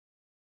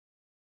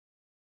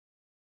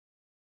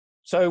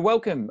So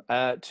welcome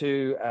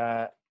to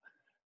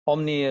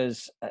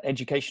Omnia's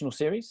educational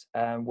series,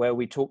 where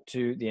we talk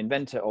to the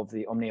inventor of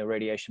the Omnia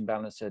Radiation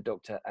Balancer,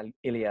 Dr.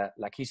 Ilija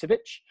Lakicevic,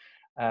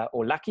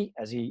 or Laki,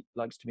 as he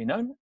likes to be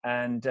known.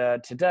 And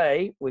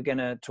today we're going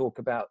to talk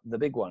about the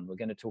big one. We're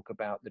going to talk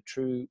about the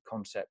true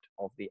concept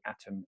of the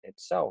atom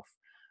itself.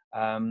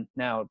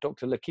 Now,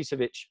 Dr.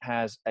 Lakicevic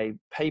has a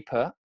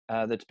paper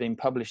that's been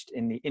published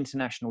in the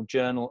International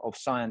Journal of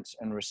Science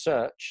and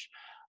Research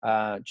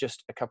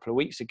just a couple of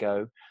weeks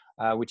ago,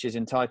 which is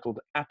entitled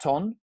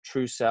Atom,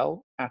 True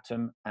Cell,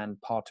 Atom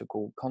and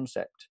Particle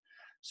Concept.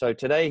 So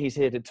today he's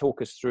here to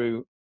talk us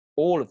through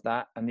all of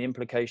that and the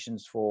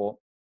implications for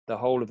the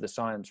whole of the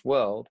science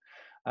world,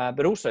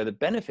 but also the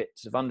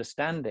benefits of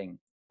understanding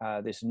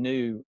this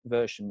new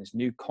version, this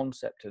new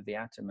concept of the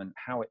atom and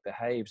how it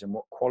behaves and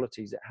what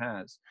qualities it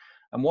has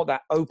and what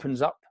that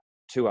opens up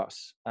to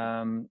us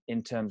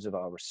in terms of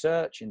our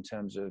research, in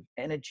terms of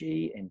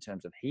energy, in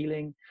terms of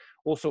healing,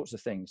 all sorts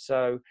of things.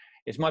 So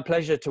it's my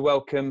pleasure to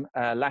welcome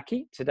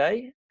Laki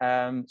today.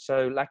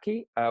 So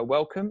Laki,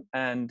 welcome.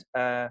 And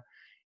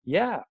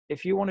yeah,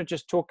 if you want to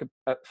just talk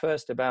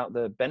first about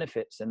the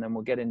benefits, and then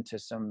we'll get into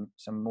some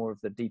more of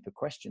the deeper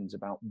questions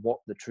about what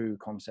the true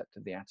concept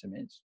of the atom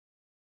is.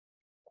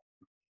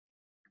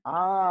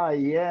 I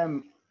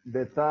am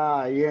that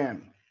I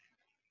am,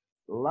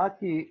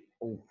 lucky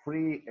of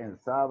free and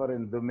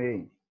sovereign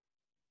domain.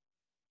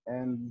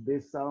 And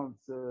this sounds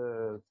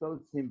so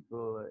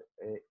simple,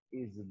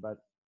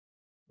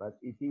 but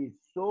it is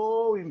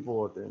so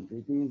important.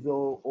 It is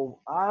of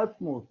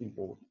utmost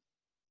importance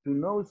to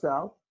know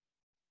self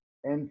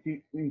and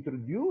to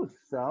introduce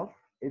self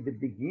at the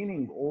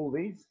beginning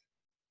always.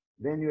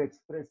 When you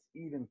express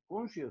even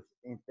conscious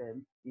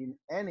intent in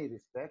any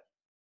respect,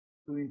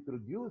 to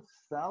introduce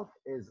self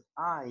as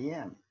I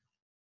am,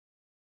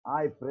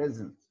 I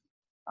present,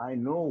 I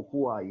know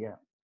who I am.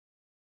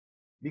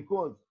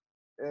 Because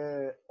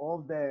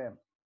of the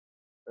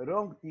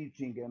wrong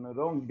teaching and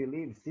wrong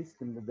belief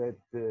system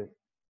that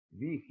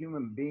we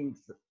human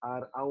beings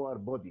are our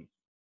body.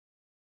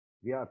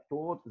 We are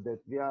taught that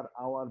we are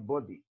our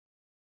body.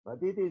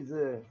 But it is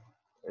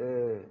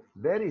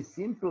very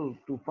simple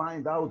to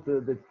find out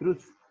the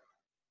truth.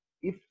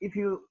 If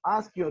you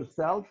ask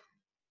yourself,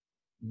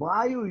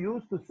 why you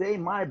used to say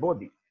my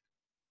body?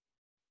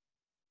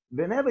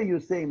 Whenever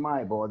you say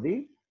my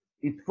body,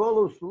 it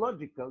follows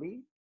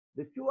logically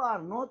that you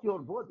are not your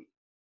body,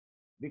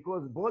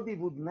 because body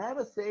would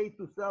never say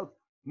to self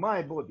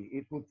my body.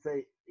 It would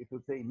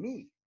say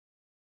me.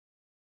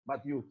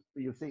 But you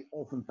say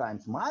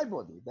oftentimes my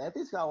body. That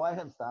is how I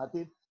have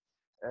started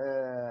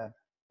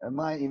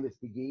my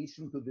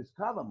investigation to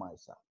discover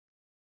myself.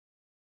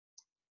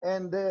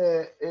 And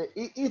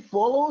it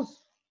follows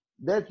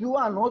that you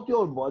are not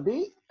your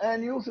body,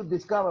 and you should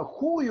discover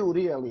who you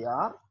really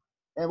are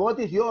and what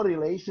is your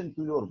relation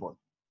to your body.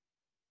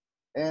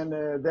 And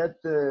that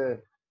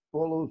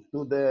follows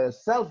to the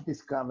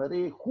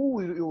self-discovery,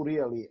 who you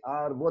really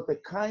are, what a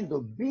kind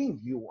of being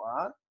you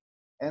are,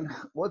 and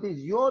what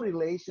is your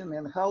relation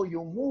and how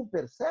you move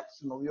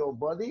perception of your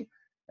body.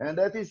 And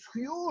that is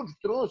huge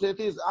truth. It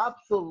is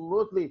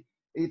absolutely,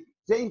 it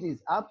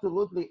changes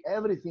absolutely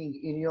everything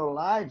in your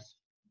lives,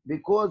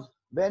 because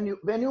when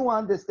you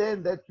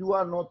understand that you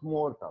are not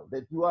mortal,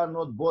 that you are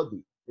not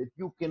body, that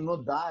you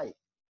cannot die,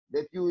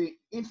 that you are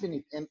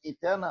infinite and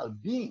eternal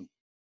being,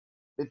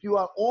 that you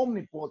are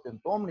omnipotent,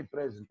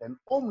 omnipresent, and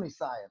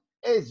omniscient,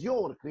 as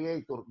your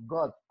creator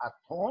God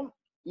Atom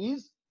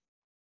is,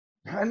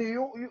 and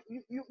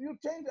you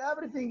change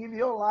everything in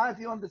your life.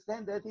 You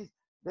understand that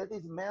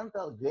is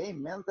mental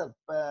game, mental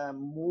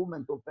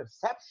movement of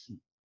perception.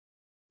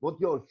 What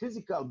your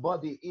physical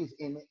body is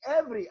in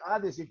every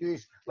other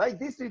situation, like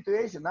this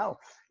situation now,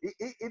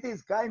 it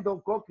is kind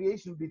of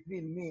co-creation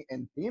between me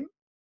and him,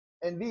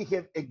 and we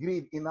have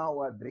agreed in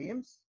our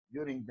dreams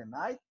during the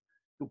night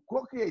to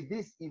co-create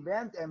this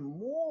event and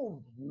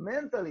move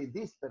mentally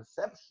this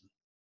perception.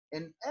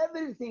 And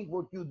everything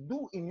what you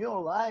do in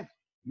your life,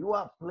 you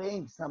are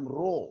playing some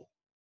role,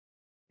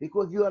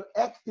 because you are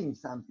acting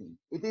something.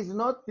 It is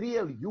not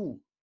real you.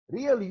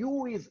 Real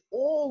you is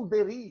all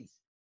there is.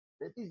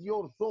 That is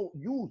your soul,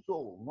 you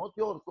soul, not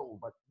your soul,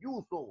 but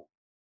you soul.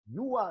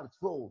 You are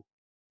soul.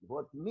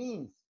 What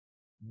means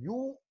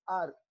you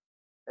are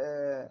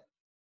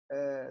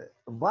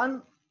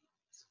one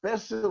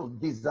special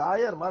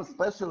desire, one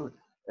special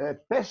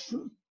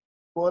passion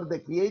for the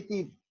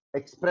creative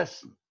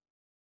expression.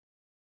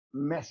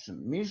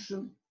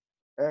 Mission,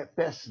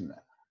 passion.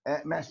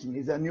 Mission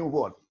is a new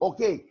word.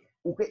 Okay,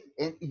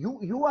 and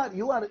you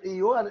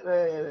are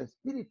a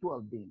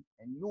spiritual being,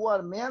 and you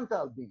are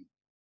mental being.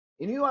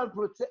 And you are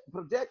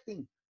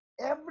projecting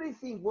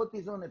everything what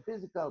is on a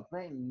physical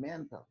plane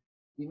mental.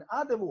 In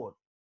other words,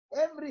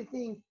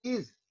 everything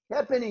is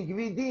happening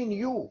within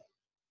you.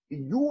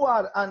 You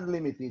are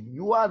unlimited.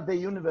 You are the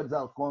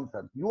universal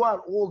constant. You are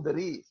all there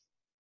is.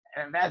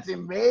 And that's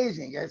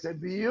amazing. It's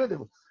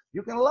beautiful.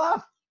 You can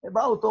laugh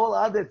about all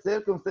other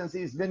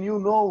circumstances when you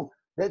know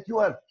that you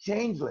are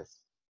changeless,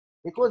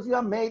 because you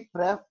are made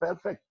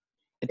perfect.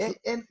 It's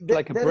And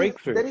like a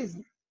breakthrough.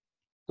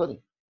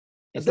 Sorry.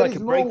 It's There like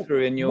is a no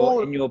breakthrough in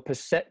more. your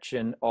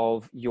perception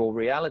of your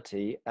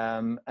reality,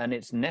 and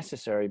it's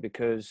necessary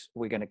because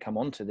we're going to come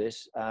on to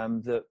this,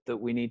 that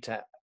we need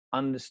to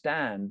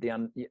understand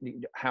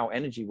how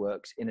energy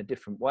works in a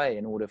different way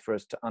in order for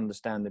us to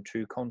understand the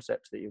true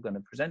concepts that you're going to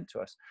present to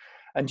us.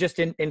 And just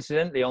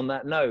incidentally, on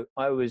that note,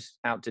 I was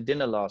out to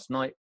dinner last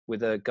night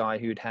with a guy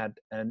who'd had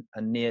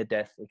a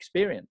near-death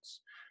experience,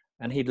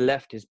 and he'd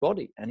left his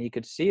body, and he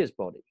could see his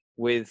body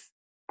with,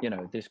 you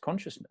know, this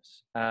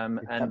consciousness,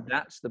 and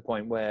that's the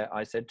point where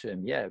I said to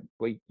him, yeah,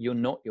 you're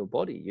not your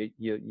body,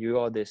 you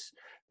are this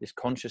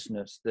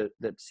consciousness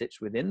that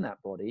sits within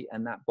that body,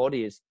 and that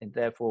body is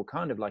therefore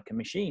kind of like a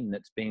machine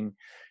that's being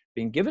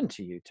given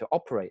to you to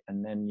operate.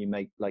 And then you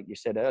make, like you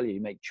said earlier,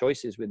 you make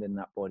choices within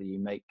that body, you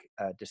make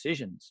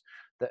decisions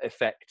that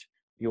affect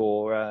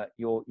your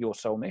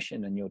soul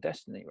mission and your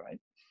destiny, right?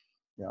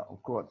 Yeah,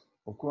 of course.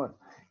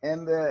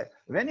 And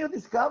when you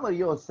discover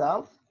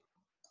yourself,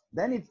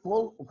 then it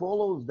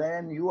follows,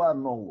 then you are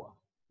knower,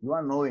 you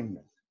are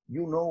knowingness,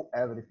 you know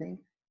everything.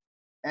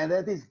 And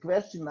that is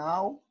question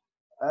now,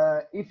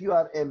 if you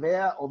are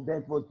aware of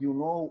that what you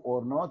know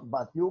or not,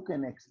 but you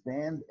can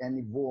expand and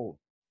evolve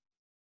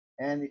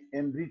and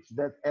enrich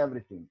that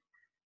everything.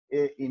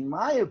 In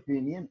my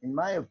opinion,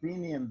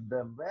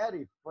 the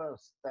very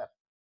first step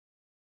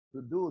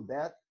to do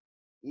that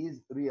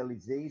is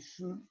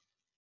realization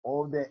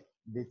of the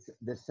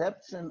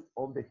deception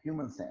of the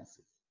human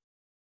senses.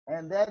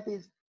 And that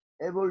is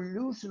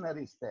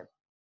evolutionary step.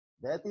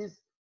 That is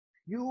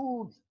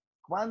huge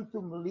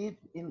quantum leap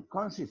in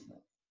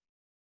consciousness.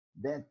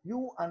 That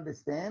you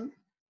understand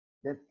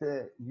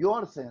that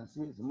your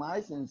senses,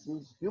 my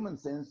senses, human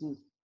senses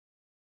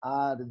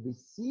are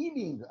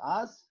deceiving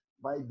us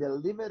by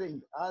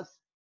delivering us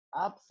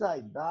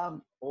upside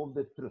down of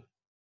the truth.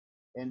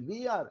 And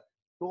we are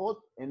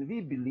taught and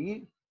we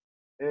believe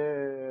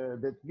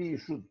that we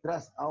should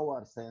trust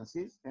our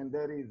senses, and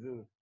there is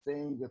a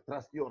saying,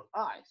 trust your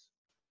eyes.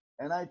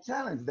 And I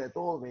challenge that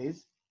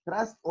always,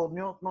 trust or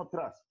not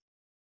trust.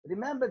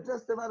 Remember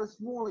just a very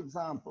small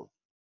example,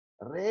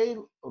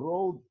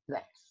 railroad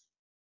tracks,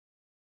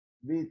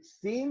 which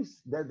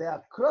seems that they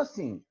are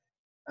crossing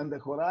on the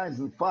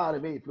horizon far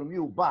away from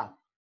you, but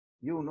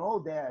you know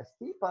there are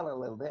still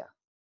parallel there.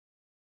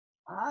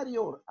 Are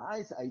your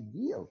eyes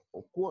ideal?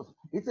 Of course.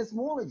 It's a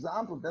small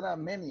example. There are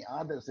many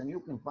others, and you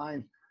can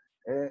find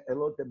a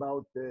lot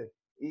about it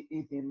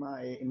in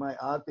my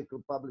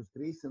article published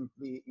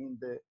recently in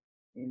the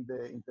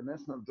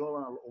International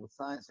Journal of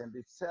Science and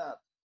Research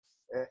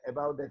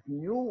about that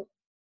new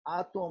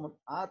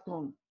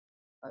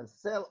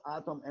cell,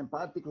 atom, and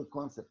particle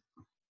concept.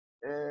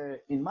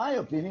 In my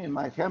opinion, in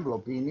my humble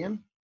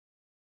opinion,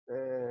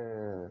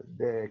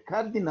 the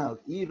cardinal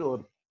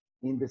error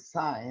in the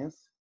science,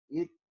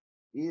 it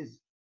is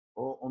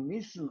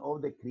omission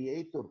of the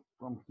creator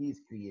from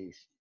his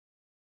creation,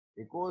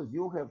 because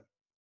you have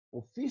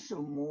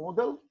official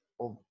model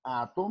of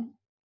atom,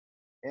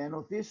 an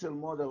official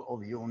model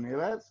of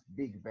universe,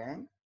 Big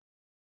Bang,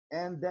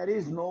 and there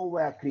is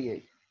nowhere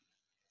created.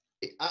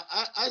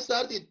 I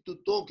started to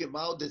talk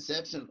about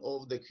deception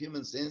of the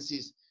human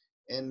senses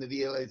and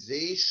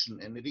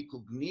realization and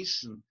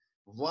recognition,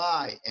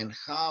 why and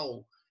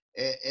how,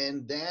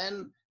 and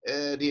then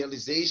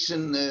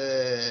realization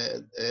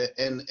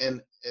and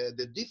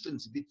the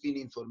difference between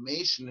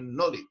information and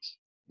knowledge.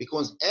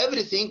 Because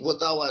everything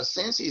what our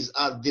senses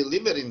are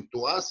delivering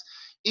to us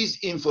is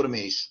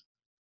information.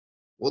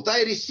 What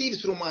I receive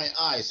through my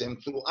eyes and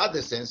through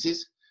other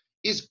senses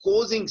is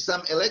causing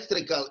some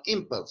electrical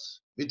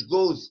impulse, which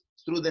goes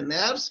through the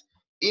nerves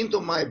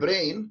into my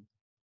brain,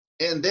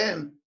 and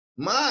then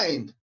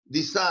mind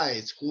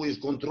decides, who is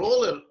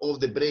controller of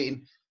the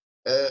brain,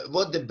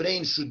 what the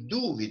brain should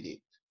do with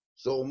it.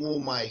 So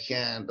move my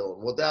hand or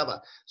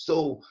whatever.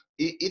 So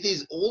it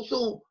is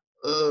also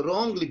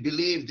wrongly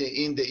believed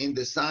in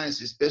the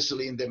science,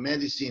 especially in the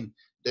medicine,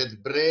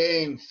 that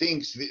brain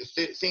think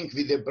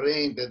with the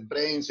brain, that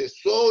brains is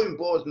so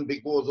important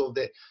because of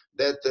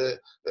that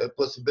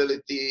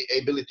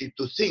ability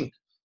to think.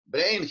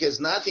 Brain has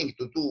nothing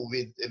to do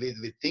with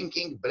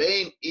thinking.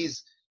 Brain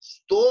is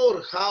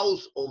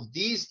storehouse of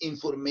these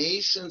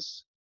information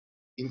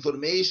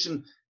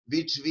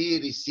which we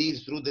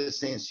receive through the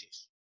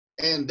senses.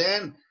 And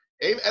then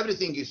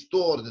everything is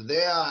stored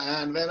there,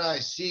 and when I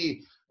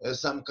see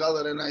some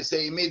color, and I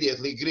say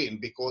immediately green,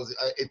 because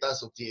it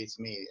associates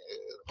me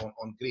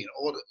on green,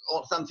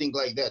 or something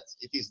like that.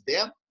 It is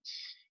there,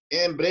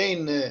 and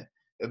brain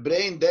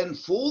then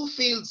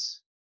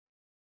fulfills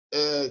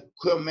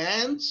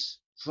commands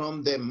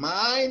from the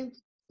mind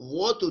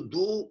what to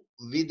do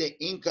with the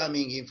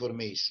incoming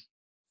information.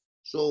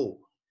 So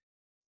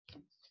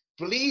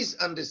please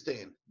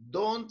understand,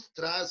 don't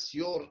trust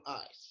your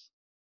eyes.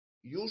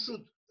 You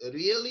should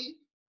really,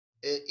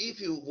 if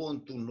you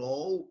want to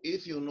know,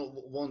 if you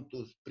want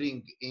to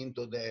spring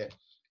into the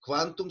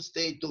quantum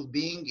state of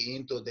being,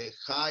 into the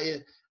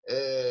higher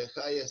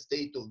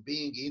state of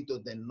being, into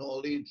the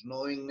knowledge,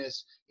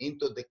 knowingness,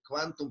 into the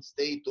quantum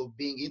state of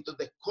being, into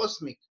the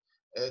cosmic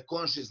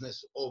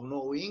consciousness of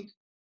knowing,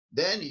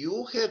 then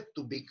you have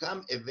to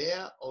become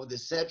aware of the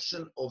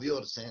perception of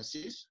your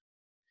senses,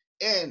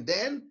 and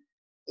then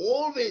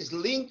always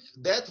link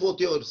that what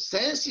your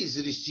senses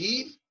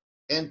receive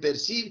and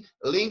perceive,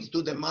 link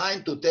to the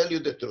mind to tell you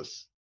the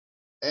truth.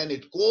 And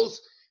it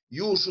calls,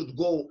 you should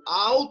go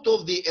out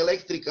of the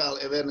electrical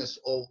awareness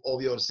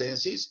of your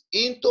senses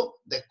into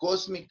the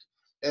cosmic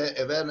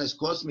awareness,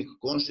 cosmic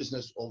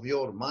consciousness of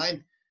your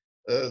mind,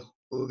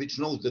 which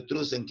knows the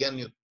truth and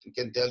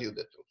can tell you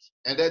the truth.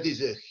 And that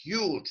is a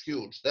huge,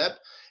 huge step.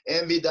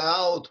 And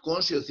without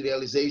conscious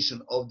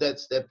realization of that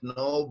step,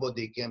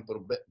 nobody can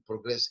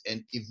progress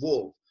and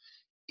evolve.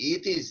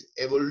 It is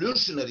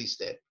evolutionary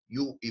step.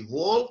 You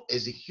evolve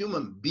as a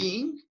human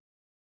being.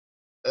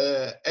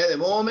 At the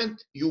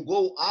moment you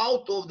go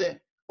out of the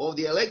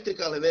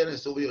electrical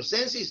awareness of your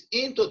senses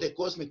into the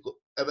cosmic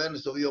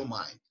awareness of your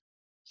mind.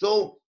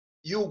 So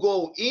you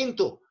go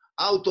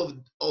out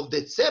of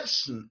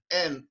deception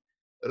and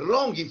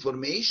wrong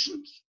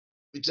information,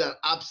 which are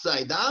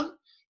upside down,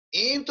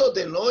 into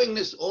the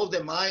knowingness of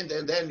the mind,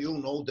 and then you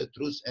know the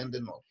truth and the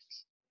knowledge.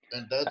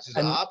 And that's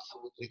the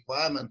absolute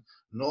requirement.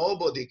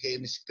 Nobody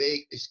can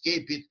escape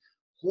it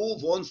who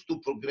wants to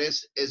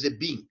progress as a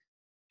being.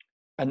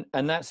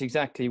 And that's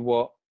exactly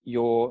what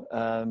your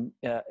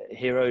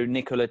hero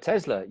Nikola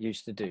Tesla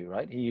used to do,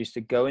 right? He used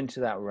to go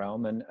into that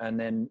realm and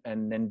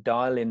then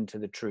dial into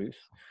the truth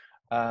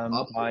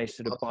by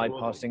sort of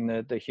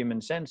bypassing the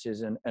human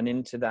senses and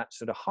into that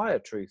sort of higher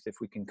truth, if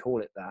we can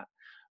call it that,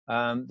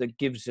 that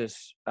gives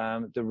us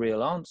the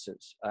real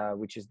answers,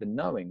 which is the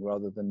knowing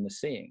rather than the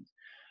seeing.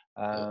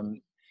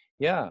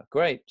 Yeah,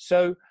 great.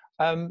 So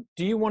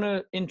do you want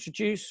to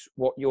introduce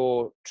what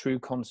your true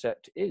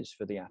concept is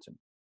for the atom?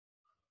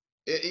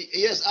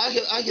 Yes,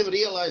 I have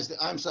realized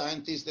I'm a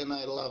scientist and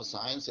I love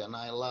science and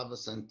I love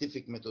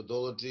scientific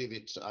methodology,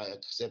 which I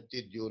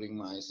accepted during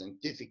my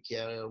scientific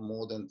career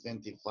more than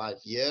 25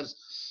 years.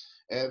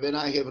 When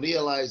I have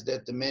realized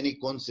that many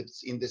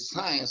concepts in the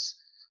science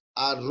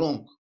are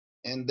wrong,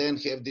 and then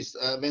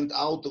went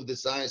out of the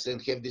science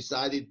and have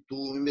decided to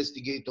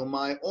investigate on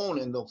my own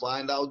and to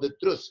find out the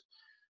truth.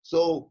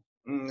 So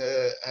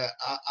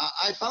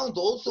I found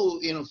also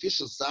in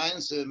official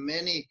science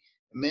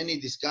many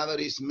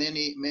discoveries,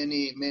 many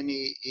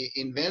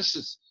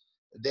inventions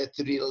that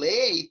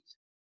relate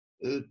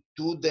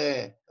to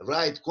the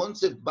right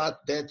concept, but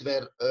that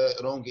were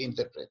wrong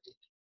interpreted.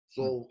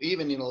 So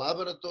even in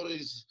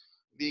laboratories,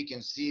 we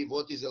can see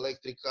what is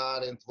electric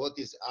current, what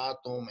is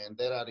atom, and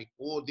there are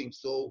recordings.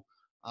 So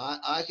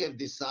I have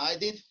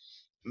decided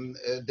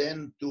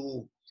then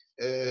to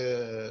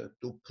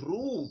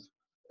prove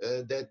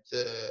that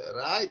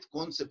right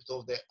concept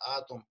of the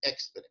atom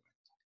experiment.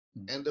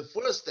 And the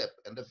first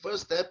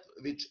step,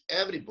 which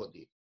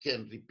everybody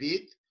can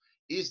repeat,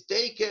 is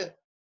take a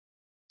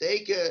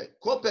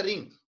copper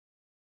ring.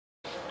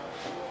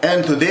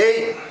 And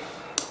today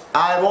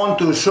I want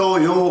to show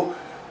you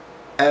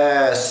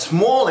a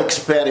small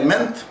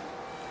experiment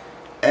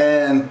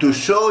and to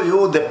show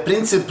you the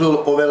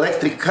principle of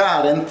electric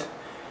current,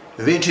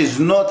 which is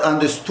not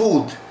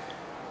understood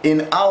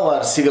in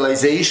our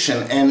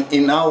civilization and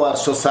in our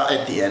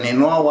society and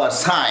in our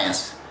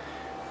science.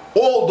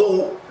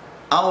 Although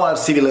our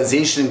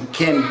civilization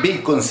can be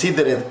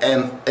considered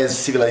as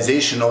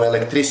civilization of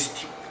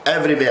electricity.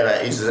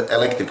 Everywhere is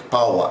electric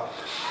power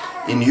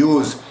in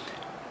use.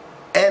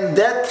 And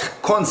that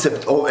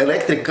concept of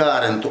electric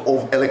current,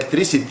 of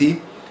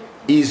electricity,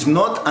 is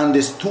not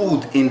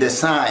understood in the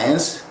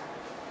science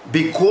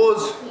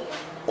because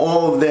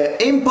of the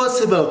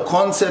impossible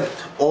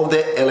concept of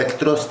the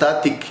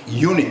electrostatic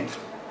unit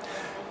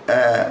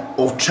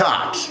of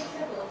charge,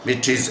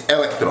 which is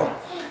electron.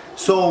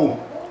 So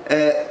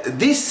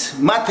this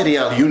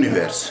material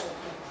universe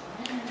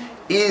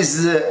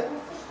is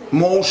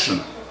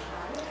motion,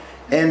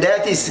 and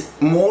that is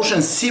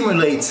motion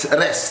simulates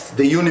rest,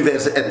 the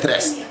universe at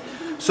rest.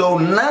 So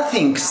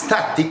nothing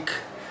static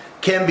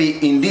can be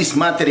in this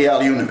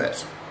material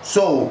universe.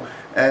 So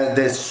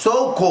the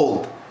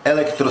so-called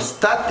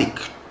electrostatic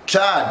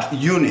charge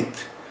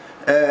unit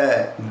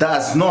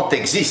does not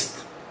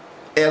exist.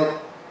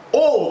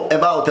 All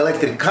about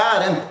electric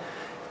current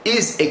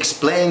is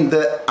explained,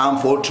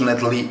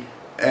 unfortunately,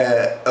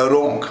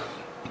 wrong.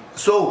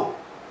 So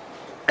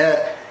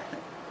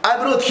I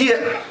brought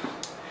here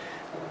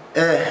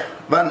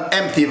one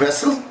empty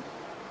vessel,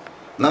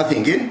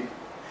 nothing in,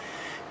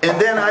 and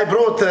then I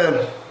brought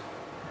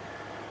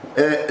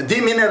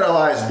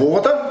demineralized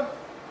water,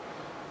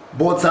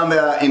 bought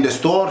somewhere in the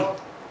store.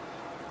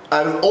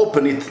 I will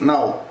open it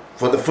now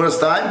for the first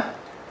time.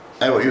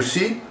 You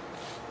see,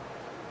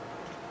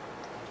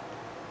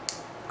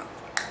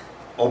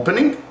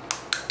 opening,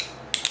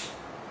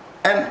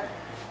 and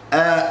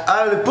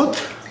I will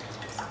put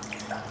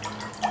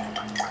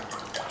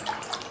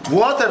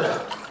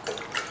water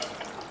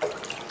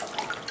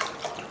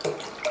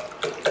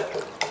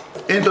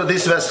into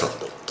this vessel.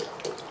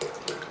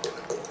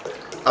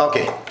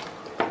 Okay,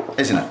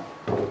 it's enough.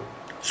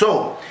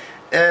 So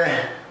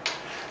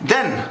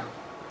then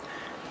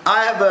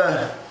I have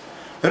a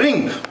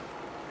ring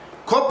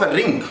copper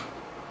ring,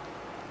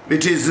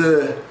 which is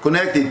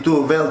connected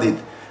to welded,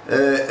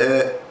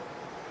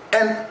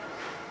 and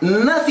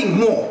nothing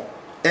more.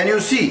 And you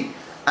see,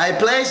 I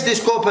place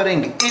this copper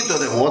ring into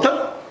the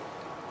water,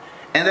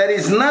 and there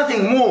is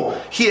nothing more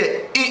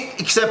here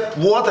except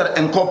water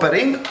and copper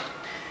ring.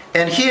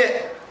 And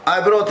here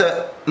I brought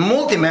a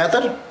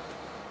multimeter,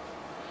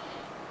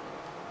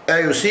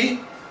 you see,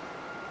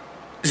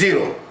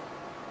 0.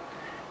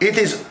 It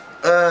is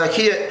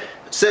here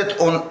set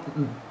on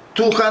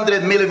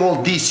 200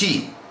 millivolt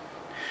DC.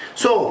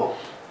 So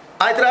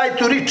I try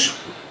to reach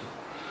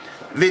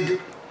with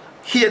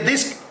here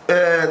this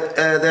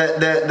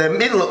the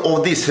middle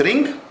of this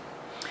ring,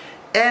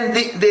 and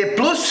the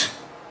plus,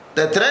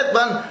 the thread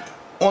one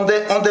on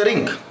the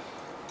ring.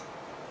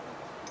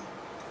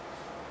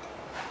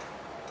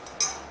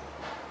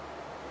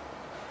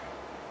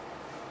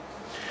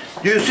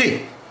 Do you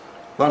see?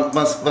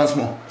 Once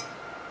more.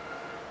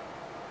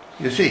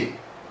 You see?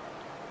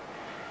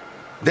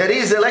 There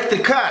is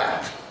electric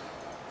current,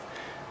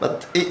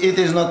 but it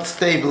is not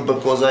stable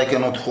because I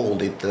cannot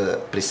hold it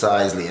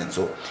precisely, and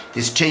so it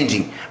is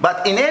changing.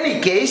 But in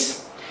any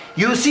case,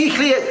 you see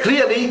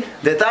clearly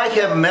that I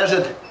have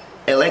measured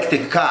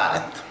electric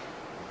current.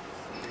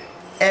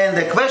 And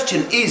the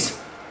question is,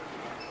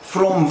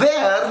 from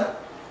where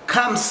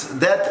comes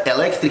that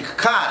electric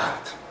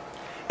current?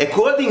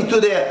 According to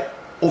the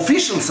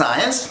official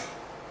science,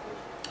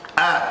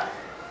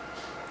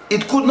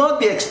 it could not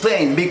be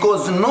explained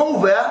because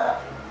nowhere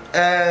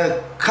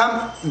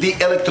come the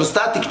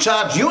electrostatic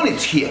charge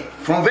units here.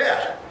 From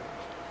where?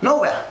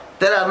 Nowhere.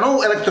 There are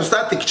no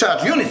electrostatic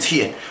charge units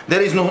here.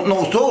 There is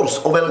no source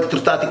of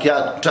electrostatic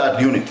charge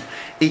unit.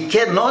 It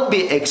cannot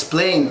be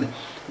explained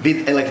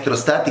with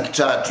electrostatic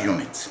charge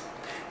units.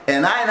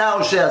 And I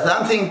now share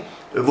something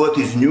what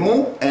is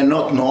new and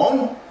not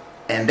known,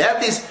 and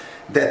that is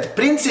that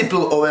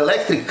principle of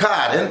electric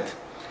current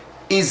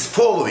is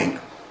following.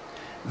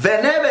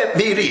 Whenever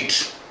we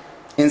reach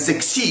and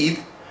succeed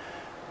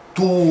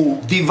to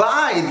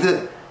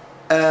divide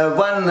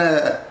one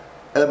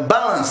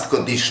balanced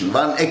condition,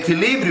 one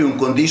equilibrium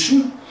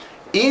condition,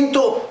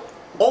 into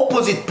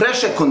opposite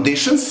pressure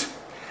conditions,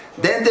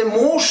 then the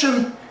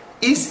motion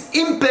is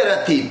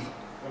imperative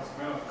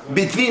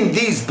between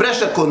these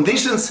pressure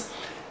conditions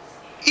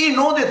in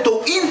order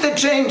to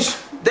interchange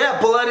their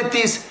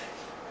polarities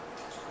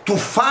to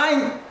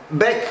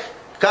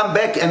come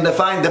back and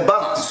find the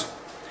balance.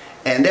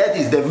 And that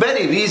is the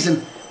very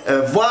reason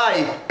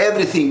why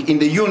everything in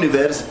the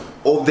universe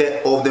of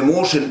the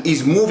motion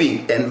is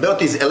moving, and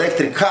what is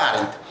electric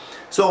current.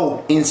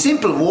 So in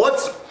simple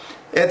words,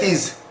 it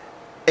is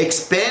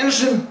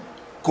expansion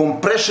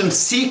compression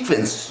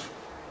sequence,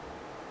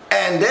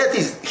 and that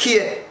is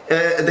here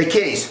the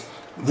case.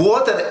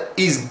 Water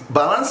is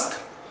balanced,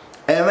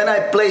 and when I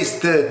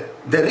placed the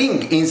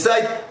ring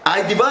inside,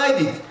 I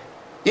divide it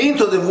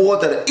into the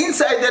water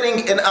inside the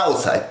ring and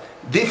outside,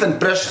 different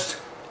pressures,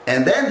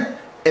 and then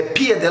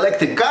appeared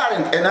electric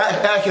current, and I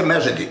have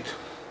measured it.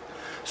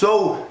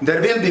 So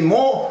there will be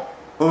more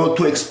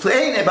to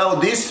explain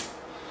about this,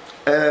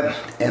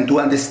 and to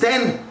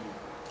understand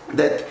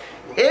that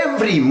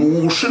every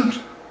motion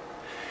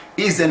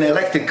is an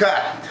electric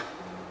current.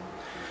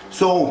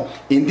 So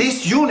in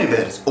this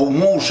universe of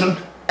motion,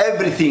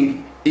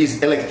 everything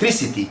is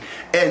electricity,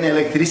 and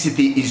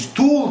electricity is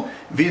tool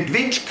with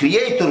which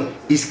creator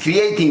is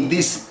creating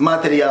this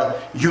material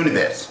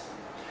universe.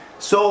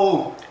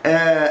 So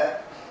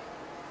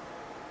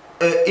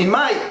in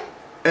my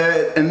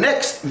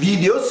next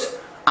videos,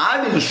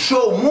 I will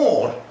show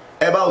more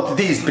about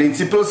these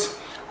principles.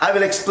 I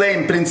will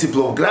explain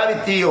principle of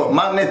gravity or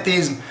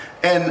magnetism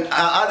and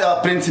other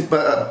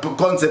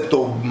concept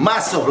of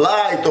mass of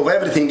light, of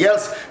everything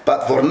else,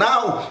 but for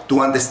now, to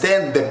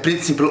understand the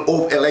principle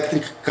of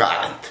electric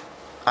current.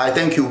 I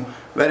thank you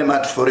very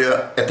much for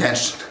your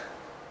attention.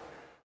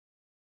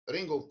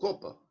 Ring of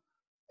copper,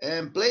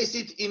 and place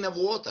it in a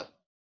water,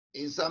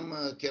 in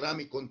some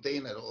ceramic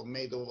container or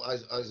made of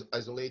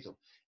isolator,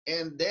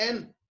 and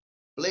then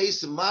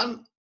place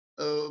one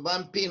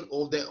pin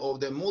of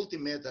the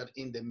multimeter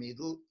in the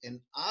middle and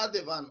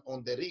other one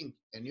on the ring,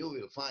 and you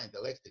will find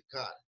electric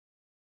current.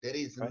 There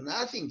is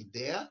nothing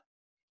there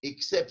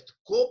except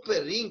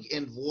copper ring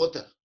and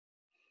water,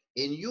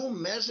 and you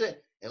measure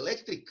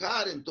electric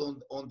current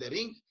on the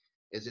ring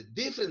as a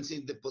difference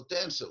in the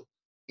potential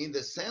in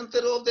the center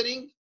of the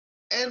ring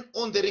and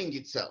on the ring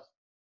itself.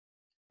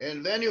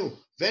 And when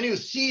you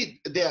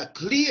see there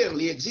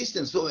clearly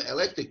existence of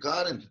electric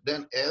current,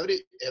 then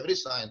every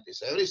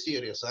scientist, every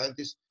serious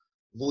scientist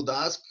would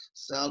ask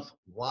self,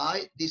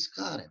 why this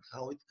current,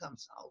 how it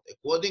comes out?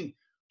 According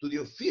to the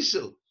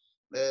official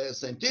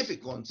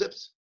scientific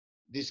concepts,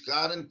 this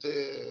current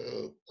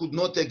could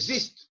not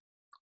exist.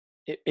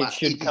 It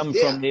should come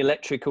from the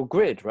electrical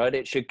grid, right?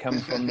 It should come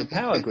from the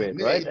power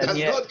grid, right? It does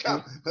not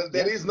come.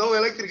 There is no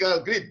electrical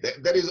grid.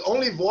 There is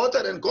only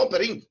water and copper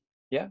ring.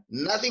 Yeah.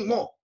 Nothing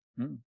more.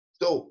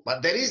 So,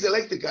 but there is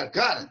electrical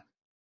current.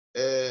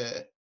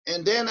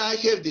 And then I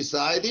have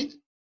decided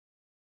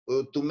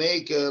to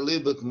make a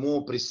little bit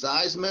more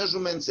precise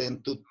measurements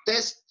and to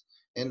test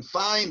and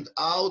find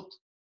out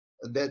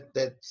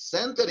that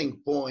centering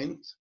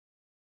point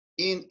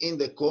in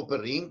the copper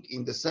ring,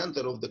 in the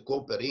center of the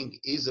copper ring,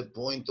 is a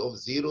point of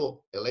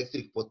zero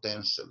electric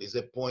potential, is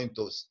a point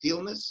of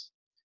stillness,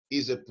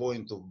 is a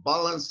point of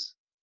balance,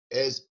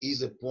 as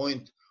is a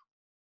point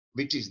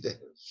which is the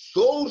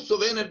source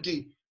of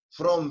energy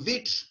from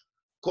which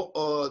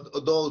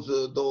those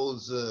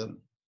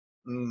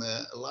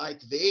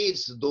light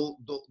waves,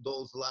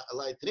 those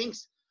light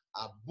rings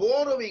are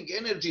borrowing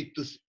energy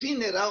to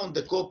spin around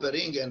the copper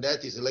ring, and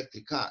that is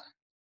electric current.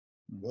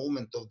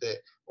 Movement of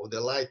the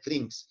light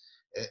rings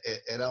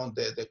around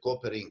the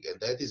copper ring, and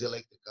that is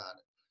electric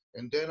current.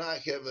 And then I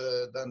have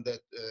done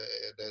that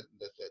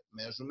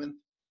measurement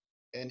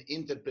and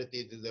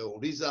interpreted the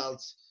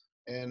results,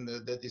 and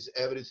that is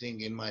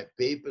everything in my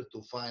paper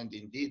to find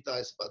in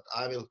details, but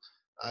I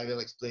will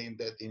explain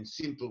that in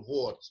simple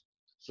words.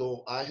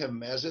 So I have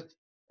measured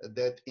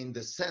that in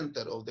the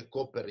center of the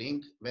copper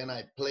ring, when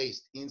I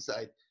placed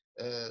inside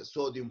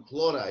sodium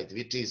chloride,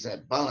 which is a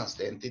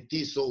balanced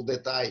entity, so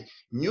that I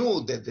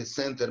knew that the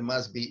center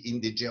must be in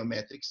the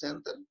geometric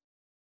center.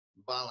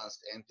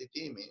 Balanced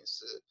entity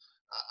means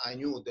I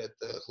knew that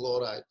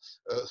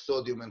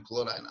sodium and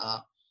chloride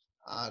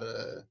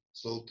are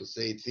so to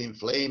say, thin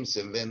flames,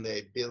 and when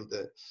they build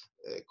a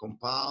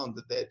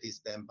compound, that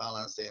is then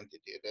balanced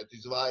entity. That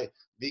is why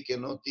we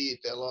cannot eat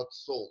a lot of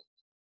salt.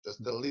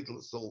 Just a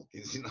little salt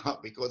is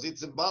enough, because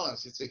it's a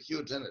balance, it's a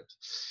huge energy.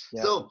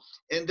 Yeah. So,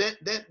 and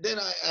then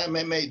I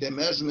made the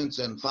measurements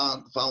and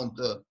found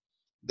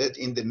that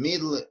in the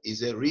middle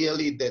is a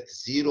really that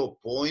 0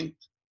 point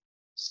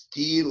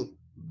still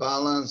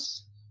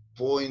balance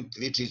point,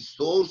 which is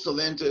source of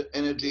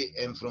energy,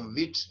 and from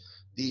which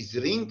these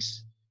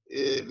rings,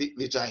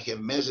 which I have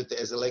measured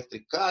as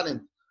electric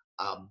current,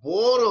 are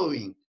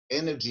borrowing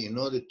energy in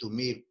order to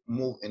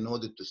move, in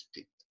order to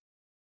spin.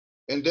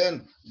 And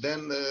then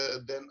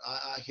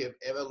I have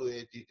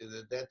evaluated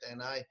that,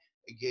 and I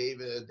gave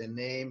the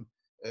name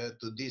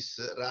to this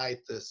right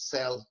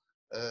cell,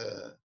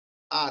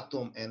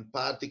 atom and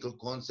particle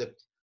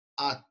concept,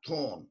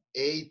 aton,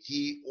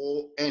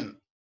 A-T-O-N,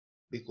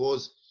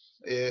 because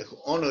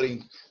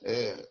honoring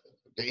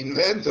the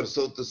inventor,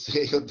 so to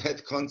say, of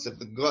that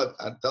concept, God,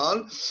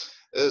 aton.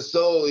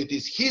 So it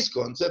is his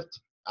concept.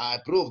 I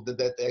proved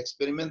that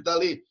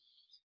experimentally.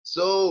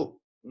 So,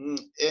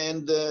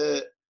 and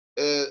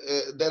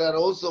there are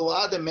also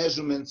other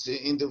measurements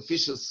in the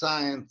official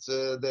science,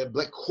 the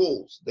black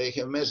holes. They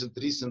have measured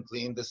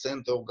recently in the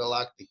center of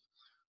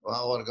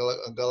our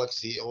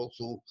galaxy,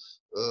 also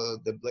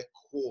the black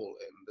hole,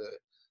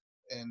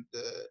 and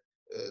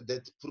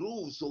that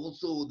proves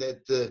also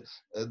that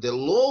the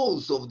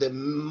laws of the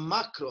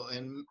macro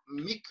and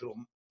micro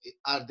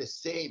are the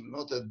same,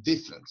 not a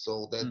different.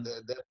 So that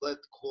the black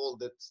hole,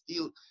 that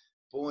still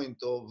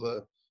point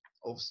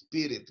of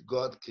spirit,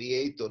 God,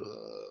 creator,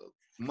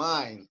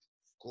 mind,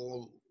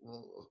 call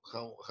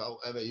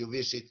however you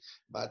wish it,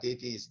 but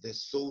it is the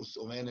source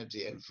of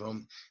energy, and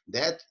from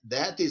that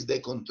is the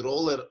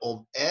controller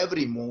of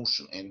every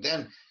motion. And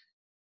then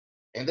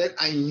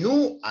I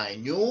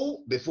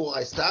knew before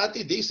I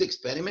started this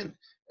experiment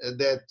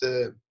that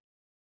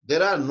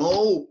there are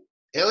no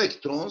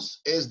electrons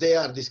as they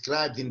are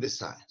described in the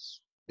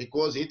science,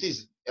 because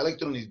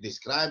electron is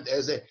described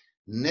as a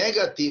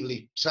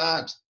negatively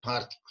charged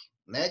particle.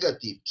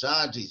 Negative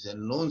charge is a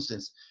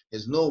nonsense,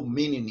 has no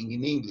meaning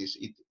in English.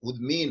 It would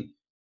mean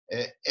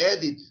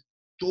added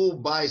to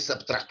by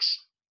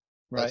subtraction.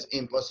 Right. That's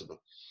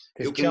impossible.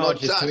 You cannot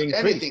charge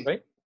anything.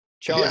 Right?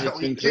 Charge is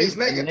to increase,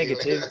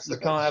 negative. You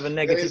can't have a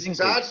negative increase.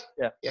 Charge,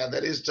 yeah,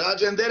 there is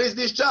charge and there is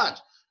discharge.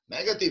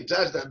 Negative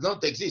charge does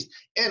not exist.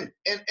 And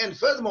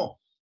furthermore,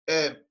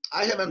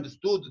 I have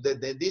understood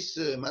that this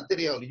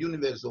material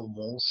universe of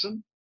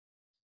motion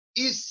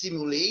is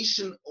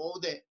simulation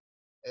of the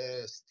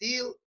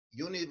still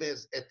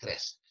universe at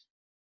rest.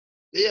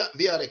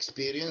 We are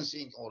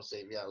experiencing, or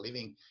say we are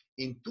living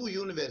in two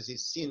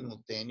universes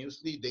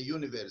simultaneously: the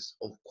universe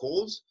of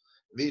cause,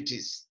 which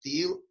is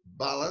still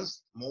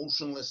balanced,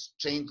 motionless,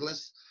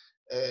 changeless,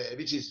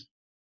 which is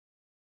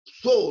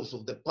source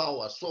of the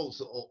power,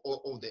 source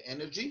of the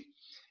energy,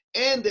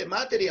 and the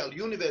material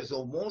universe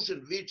of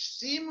motion, which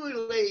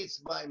simulates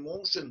by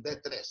motion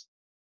that rest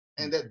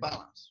and that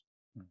balance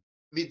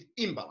with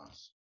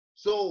imbalance.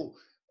 So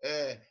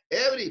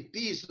every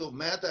piece of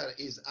matter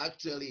is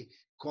actually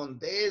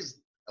condensed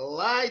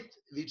light,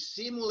 which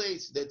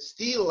simulates that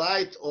still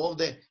light of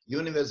the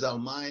universal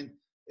mind,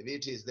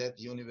 which is that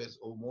universe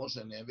of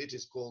motion, and which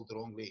is called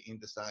wrongly in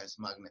the science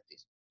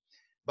magnetism.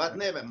 But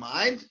never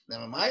mind.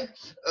 Let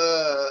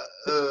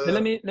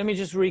me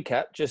just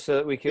recap, just so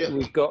that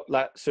we've got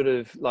that sort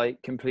of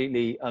like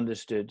completely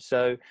understood.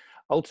 So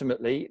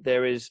ultimately,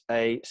 there is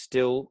a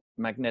still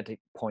magnetic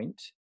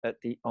point at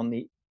the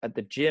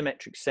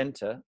geometric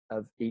center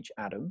of each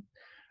atom,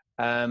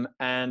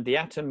 and the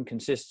atom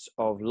consists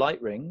of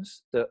light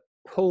rings that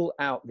pull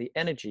out the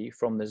energy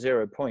from the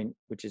 0 point,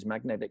 which is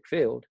magnetic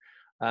field,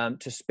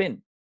 to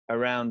spin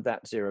around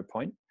that 0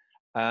 point.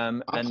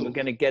 And we're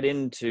going to get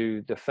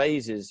into the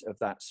phases of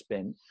that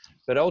spin.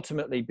 But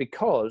ultimately,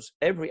 because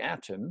every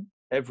atom,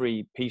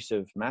 every piece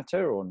of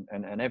matter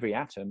and every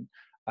atom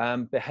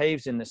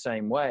behaves in the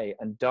same way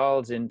and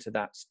dials into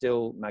that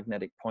still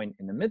magnetic point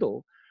in the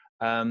middle,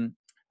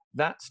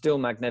 that still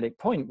magnetic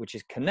point, which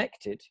is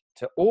connected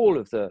to all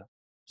of the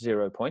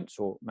 0 points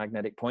or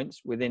magnetic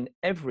points within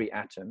every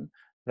atom,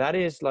 that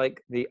is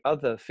like the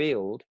other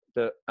field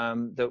that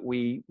that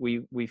we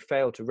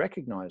fail to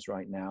recognize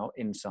right now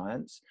in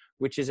science,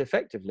 which is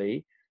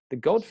effectively the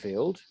God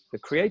field, the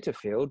creator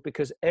field,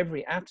 because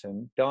every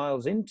atom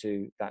dials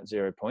into that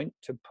 0 point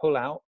to pull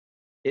out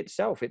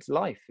itself, its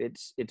life,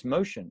 its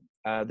motion,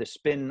 the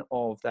spin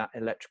of that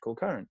electrical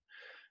current.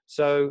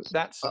 So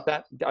that's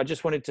that. I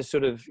just wanted to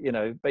sort of,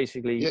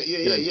 basically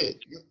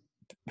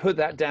put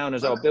that down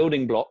as our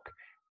building block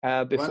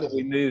before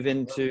we move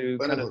into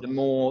kind of the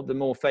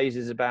more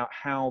phases about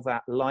how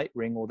that light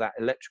ring or that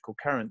electrical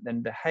current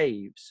then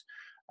behaves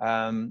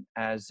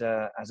as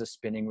a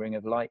spinning ring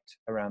of light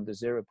around the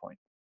 0 point.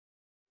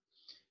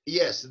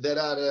 Yes, there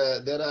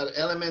are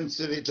elements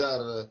which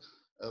are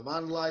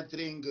one light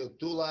ring,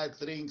 two light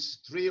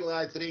rings, three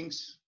light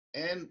rings,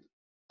 and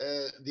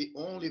the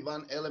only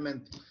one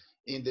element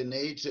in the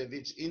nature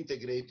which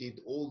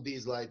integrated all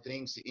these light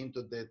rings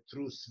into the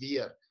true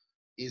sphere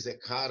is a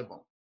carbon.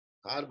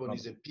 Carbon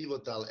is a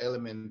pivotal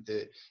element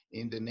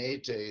in the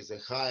nature, is the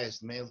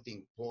highest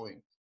melting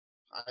point,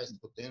 highest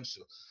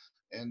potential.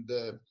 And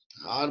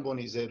carbon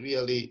is a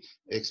really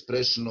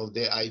expression of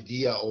the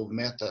idea of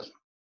matter,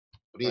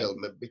 real,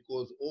 right.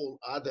 Because all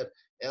other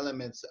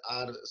elements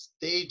are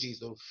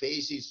stages or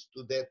phases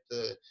to that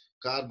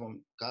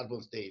carbon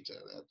stage.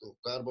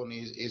 Carbon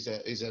is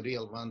a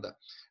real wonder,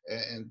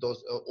 and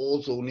those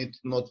also need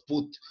not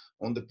put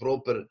on the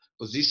proper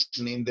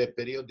position in the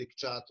periodic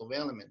chart of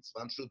elements.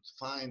 One should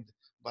find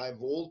by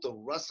Walter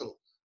Russell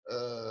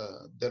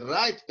the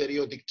right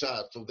periodic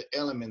chart of the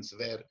elements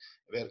where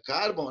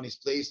carbon is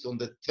placed on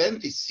the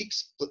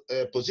 26th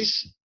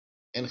position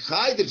and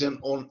hydrogen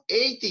on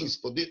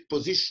 18th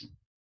position.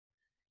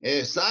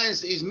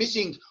 Science is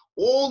missing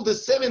all the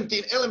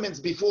 17 elements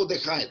before the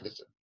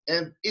hydrogen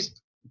and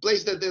is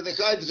placed the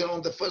hydrogen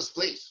on the first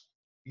place.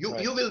 You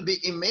will be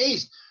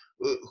amazed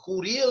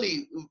who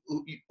really,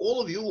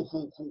 all of you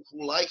who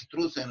like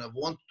truth and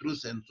want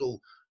truth, and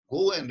so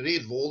go and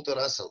read Walter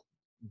Russell,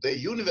 The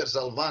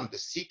Universal One, The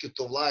Secret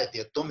of Light, The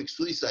Atomic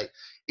Suicide.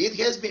 It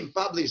has been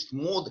published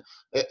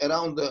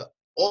around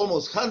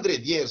almost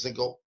 100 years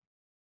ago,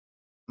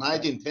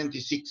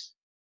 1926.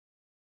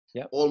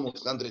 Yeah,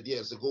 almost 100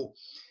 years ago,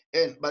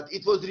 but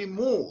it was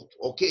removed.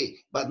 Okay,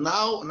 but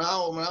now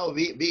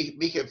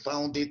we have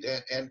found it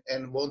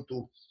and want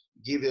to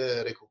give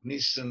a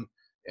recognition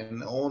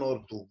and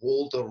honor to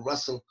Walter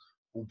Russell,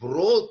 who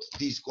brought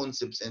these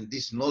concepts and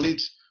this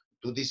knowledge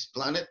to this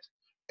planet,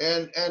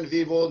 and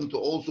we want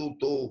also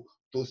to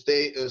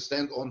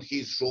stand on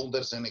his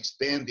shoulders and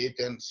expand it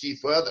and see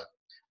further.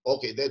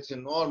 Okay, that's a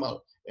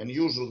normal and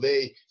usual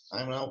way.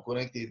 I'm now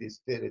connected with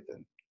spirit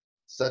and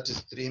such a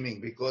streaming,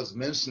 because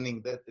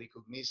mentioning that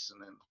recognition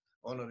and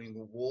honoring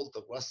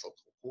Walter Russell,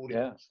 who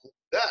does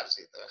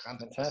it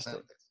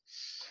 100%.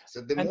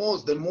 So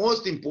the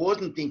most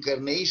important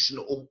incarnation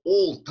of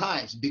all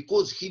times,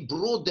 because he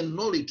brought the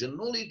knowledge, and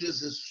knowledge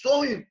is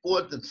so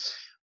important.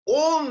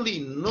 Only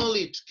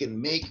knowledge can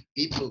make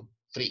people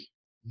free.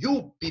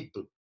 You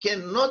people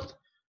cannot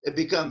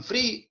become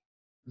free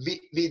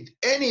with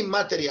any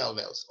material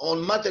wealth,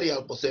 on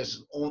material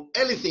possession, on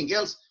anything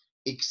else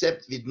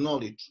except with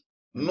knowledge.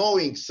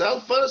 Knowing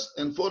self first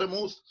and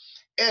foremost,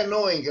 and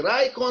knowing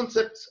right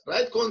concepts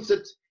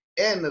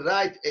and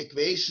right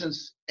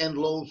equations and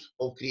laws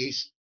of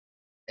creation.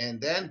 And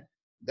then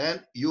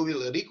you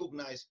will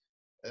recognize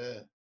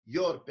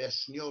your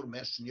passion, your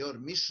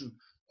mission,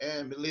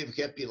 and live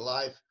happy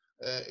life,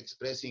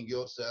 expressing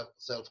yourself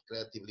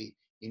creatively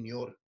in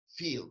your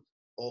field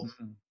of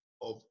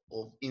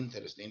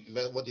interest. In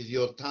what is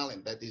your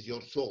talent? That is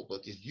your soul.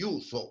 That is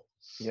you soul.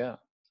 Yeah.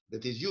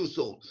 That is you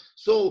soul.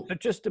 So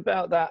just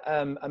about that,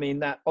 I mean,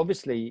 that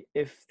obviously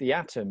if the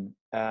atom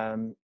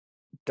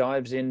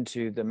dives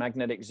into the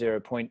magnetic 0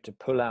 point to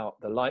pull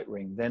out the light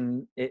ring,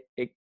 then it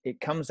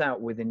comes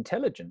out with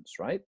intelligence,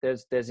 right?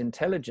 There's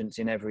intelligence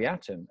in every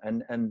atom,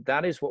 and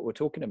that is what we're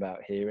talking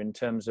about here in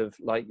terms of,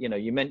 like,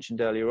 you mentioned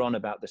earlier on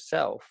about the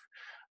self,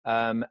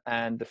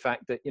 and the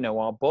fact that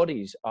our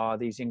bodies are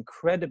these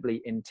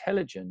incredibly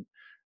intelligently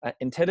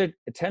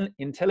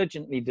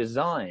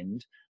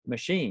designed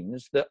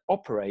machines that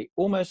operate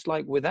almost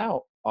like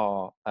without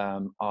our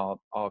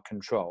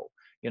control.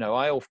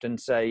 I often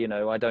say,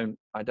 I don't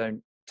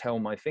tell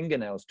my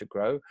fingernails to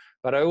grow,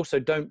 but I also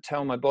don't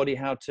tell my body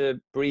how to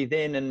breathe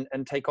in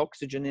and take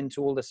oxygen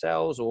into all the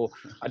cells, or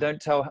I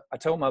don't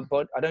tell my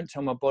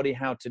body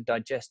how to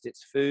digest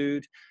its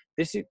food.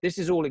 This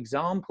is all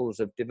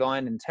examples of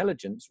divine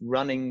intelligence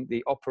running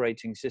the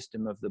operating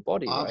system of the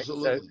body, right?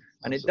 So,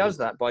 and it does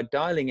that by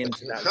dialing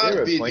into that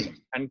 0 point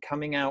and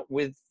coming out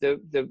with the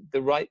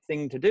right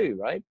thing to do,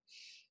 right?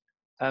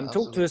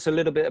 Talk to us a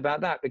little bit about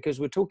that, because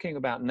we're talking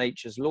about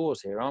nature's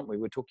laws here, aren't we?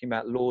 We're talking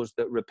about laws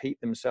that repeat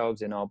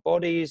themselves in our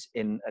bodies,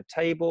 in a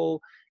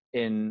table,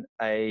 in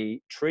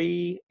a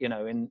tree, you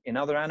know, in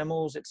other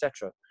animals,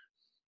 etc.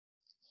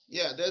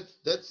 Yeah,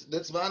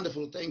 that's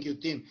wonderful. Thank you,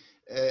 Tim.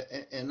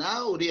 And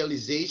now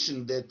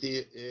realization that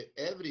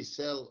every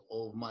cell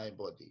of my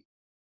body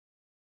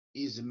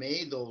is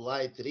made of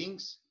light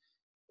rings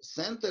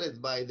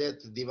centered by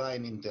that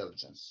divine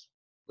intelligence.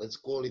 Let's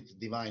call it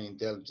divine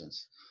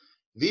intelligence,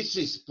 which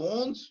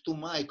responds to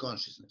my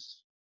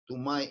consciousness, to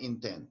my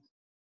intent.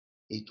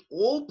 It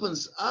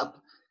opens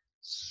up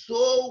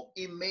so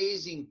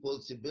amazing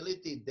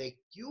possibility that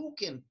you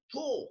can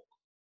talk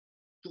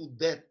to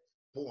that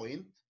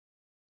point,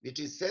 which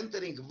is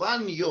centering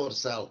one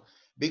yourself,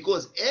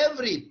 because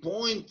every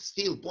point,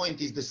 still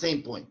point, is the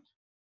same point.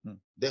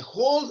 The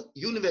whole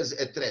universe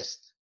at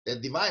rest, the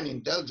divine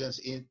intelligence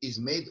is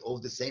made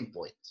of the same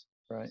point.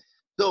 Right.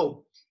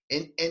 So,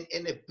 and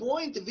a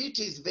point which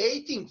is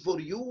waiting for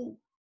you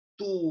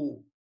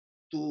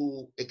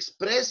to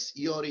express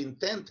your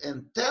intent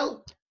and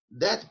tell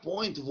that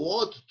point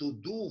what to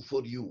do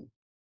for you,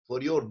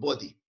 for your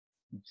body.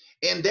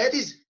 And that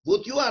is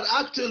what you are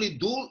actually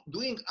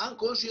doing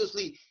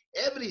unconsciously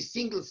every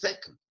single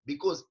second,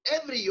 because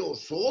every your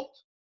thought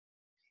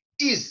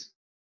is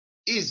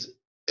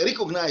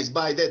recognized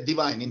by that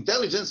divine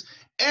intelligence,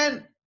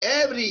 and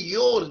every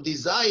your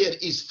desire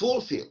is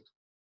fulfilled.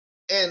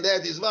 And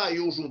that is why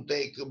you should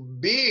take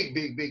big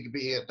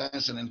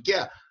attention and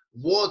care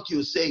what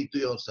you say to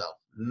yourself.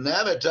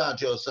 Never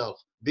judge yourself,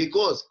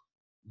 because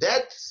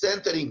that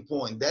centering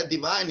point, that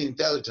divine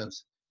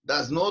intelligence,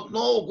 does not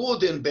know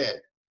good and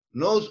bad,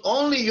 knows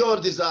only your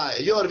desire,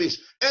 your wish,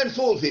 and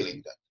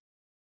fulfilling that.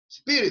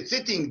 Spirit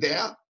sitting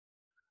there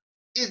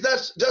is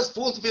that just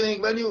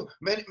fulfilling when you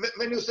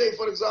say,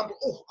 for example,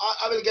 oh,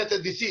 I will get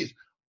a disease.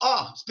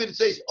 Spirit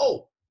says,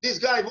 oh, this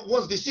guy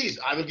wants disease,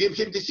 I will give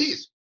him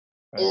disease.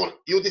 Right. Or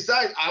you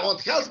decide, I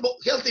want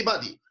healthy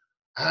body,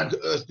 and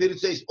Spirit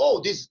says,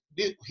 oh, this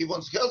he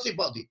wants healthy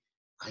body,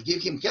 I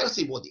give him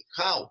healthy body.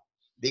 How?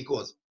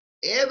 Because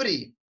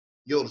every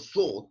your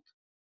thought,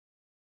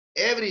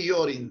 every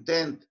your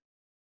intent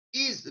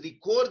is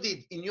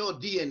recorded in your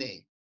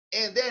DNA,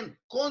 and then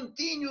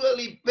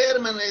continually,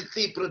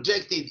 permanently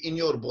projected in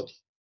your body.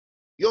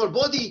 Your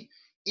body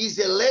is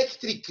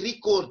electric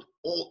record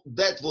of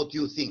that what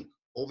you think,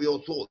 of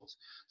your thoughts.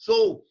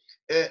 So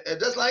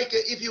just like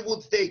if you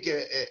would take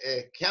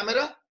a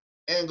camera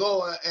and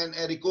go and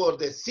record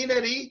the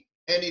scenery,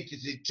 and it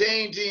is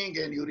changing,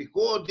 and you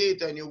record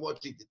it and you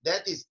watch it,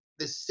 that is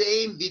the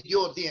same with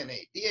your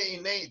DNA.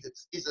 DNA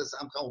is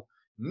somehow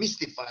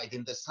mystified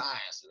in the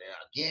science. There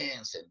are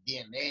gens and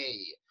DNA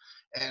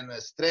and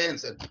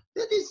strands, and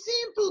that is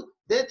simple.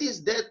 That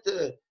is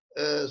that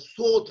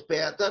thought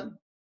pattern,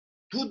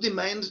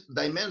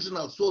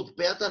 two-dimensional thought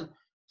pattern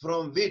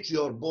from which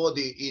your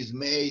body is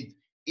made,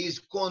 is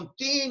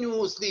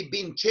continuously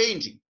been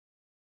changing,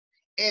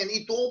 and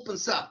it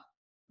opens up.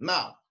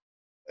 Now,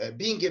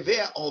 being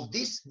aware of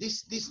this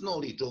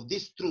knowledge, of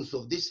this truth,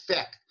 of this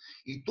fact,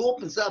 it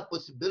opens up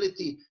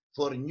possibility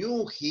for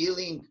new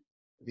healing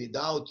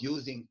without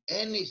using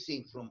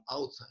anything from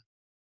outside.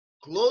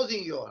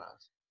 Closing your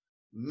eyes,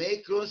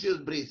 make conscious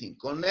breathing,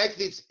 connect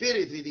with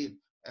spirit with it,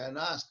 and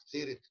ask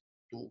spirit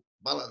to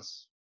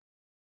balance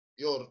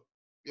your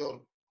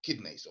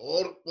kidneys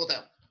or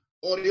whatever,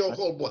 or your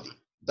whole body.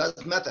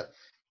 Doesn't matter.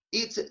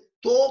 It's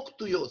talk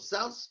to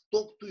yourself,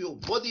 talk to your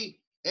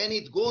body, and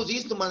it goes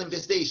into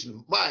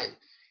manifestation. Why?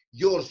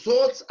 Your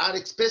thoughts are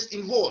expressed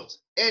in words,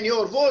 and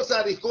your words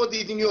are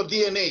recorded in your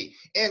DNA,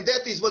 and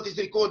that is what is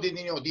recorded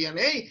in your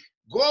DNA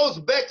goes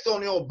back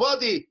on your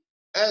body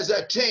as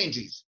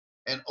changes.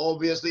 And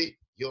obviously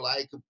you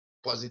like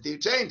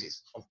positive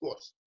changes, of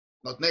course,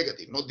 not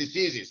negative, not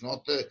diseases,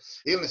 not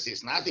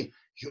illnesses, nothing.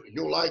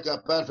 You like a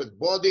perfect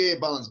body,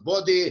 balanced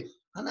body,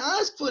 and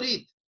ask for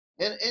it,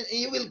 and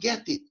you will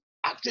get it.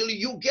 Actually,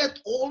 you get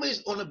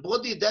always on a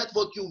body that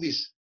what you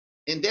wish,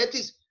 and that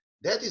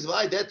is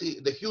why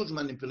the huge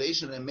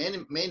manipulation and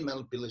main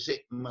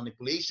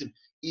manipulation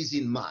is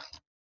in mind,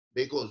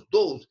 because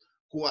those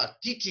who are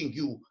teaching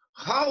you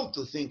how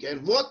to think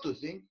and what to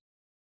think,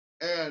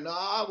 and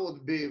I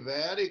would be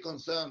very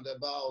concerned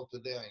about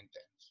their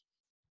intents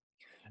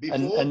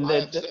before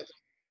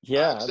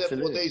I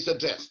accept what they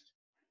suggest.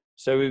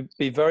 So we'd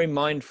be very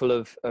mindful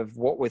of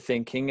what we're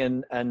thinking,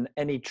 and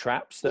any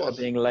traps that are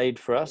being laid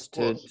for us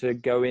to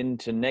go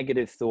into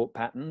negative thought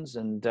patterns,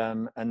 and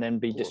then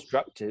be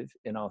destructive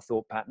in our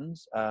thought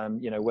patterns.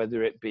 You know,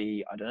 whether it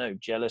be, I don't know,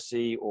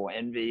 jealousy or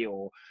envy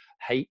or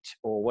hate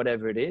or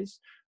whatever it is,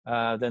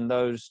 then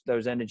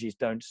those energies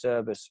don't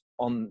serve us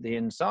on the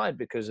inside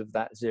because of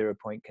that 0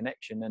 point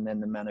connection, and then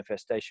the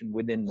manifestation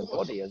within the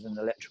body as an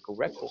electrical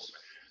record.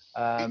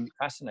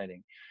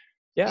 Fascinating.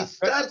 Yeah. It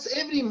starts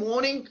every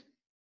morning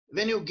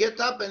when you get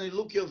up and you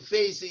look your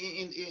face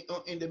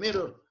in the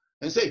mirror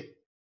and say,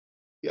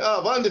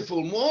 yeah,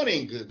 wonderful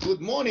morning, good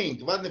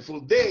morning, wonderful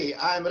day,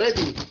 I'm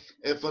ready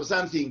for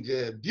something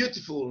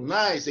beautiful,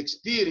 nice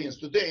experience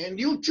today. And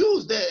you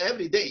choose that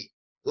every day.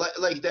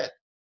 like that.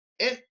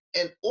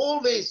 And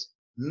always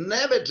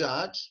never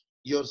judge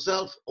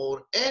yourself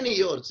or any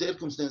your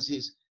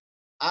circumstances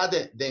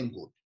other than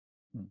good.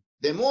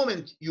 The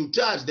moment you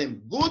judge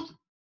them good,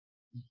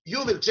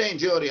 you will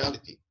change your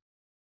reality.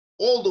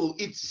 Although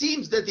it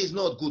seems that is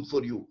not good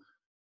for you,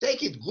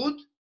 take it good,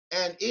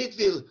 and it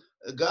will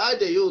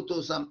guide you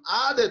to some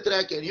other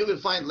track, and you will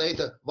find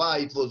later why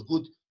it was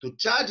good to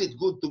charge it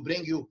good, to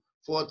bring you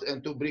forth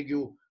and to bring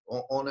you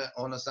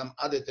on some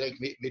other track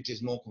which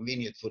is more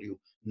convenient for you.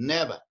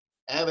 Never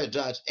ever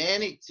judge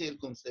any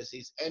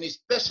circumstances, and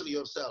especially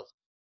yourself.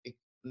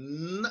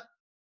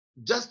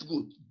 Just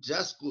good,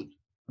 just good.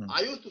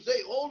 I used to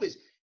say always,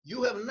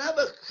 you have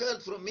never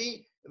heard from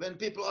me when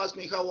people ask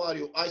me, how are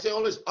you? I say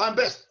always, I'm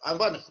best, I'm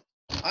wonderful,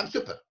 I'm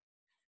super.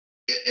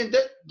 And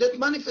that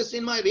manifests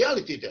in my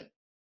reality then.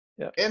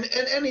 Yeah. And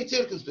any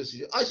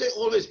circumstances, I say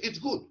always, it's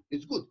good,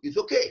 it's good, it's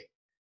okay,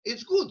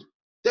 it's good.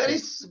 There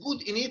is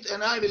good in it,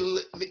 and I will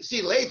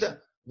see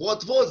later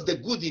what was the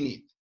good in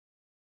it.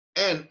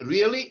 And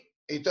really,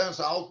 it turns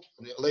out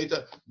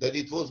later that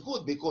it was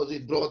good, because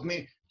it brought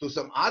me to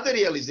some other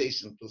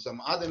realization, to some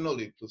other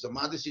knowledge, to some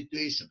other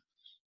situation.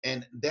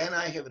 And then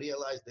I have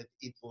realized that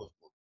it was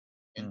good.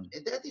 And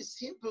that is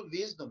simple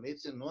wisdom.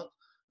 It's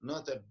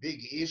not a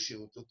big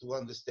issue to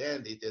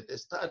understand it, and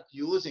start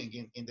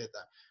using in that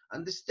time.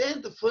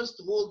 Understand, first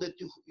of all, that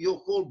your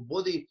whole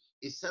body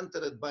is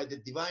centered by the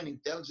divine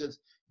intelligence,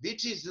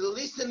 which is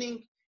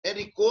listening and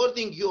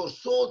recording your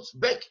thoughts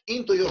back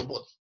into your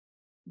body.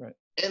 Right.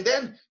 And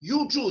then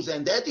you choose,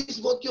 and that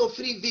is what your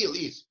free will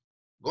is.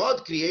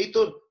 God,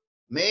 Creator,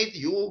 made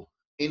you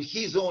in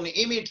His own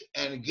image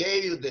and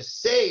gave you the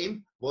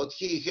same what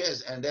He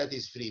has, and that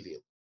is free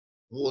will.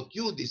 What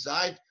you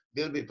decide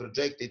will be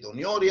projected on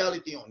your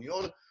reality, on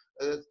your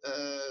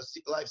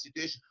life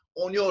situation,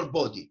 on your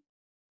body.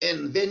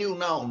 And when you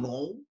now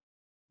know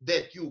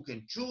that you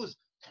can choose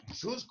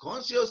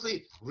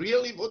consciously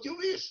really what you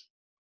wish.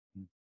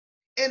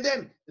 And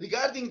then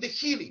regarding the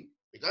healing,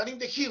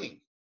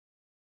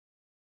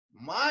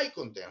 my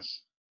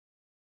contention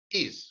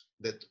is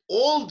that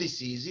all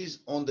diseases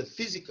on the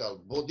physical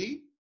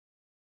body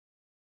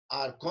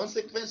are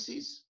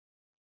consequences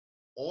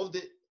of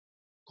the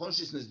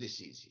consciousness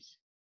diseases,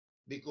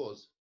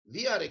 because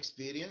we are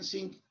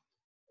experiencing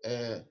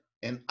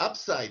an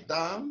upside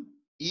down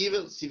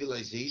evil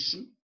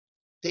civilization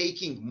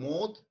taking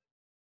mode,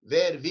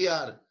 where we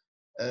are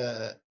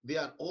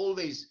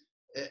always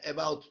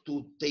about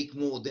to take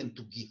more than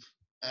to give,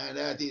 and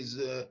that is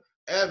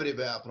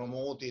everywhere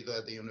promoted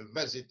at the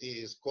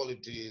universities,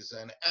 colleges,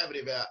 and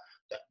everywhere.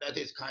 That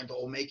is kind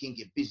of making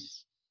a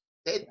business.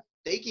 That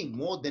taking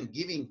more than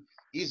giving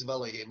is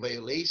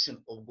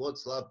violation of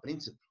God's love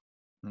principle,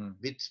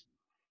 which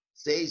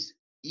says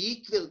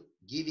equal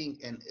giving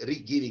and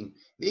re-giving.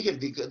 We have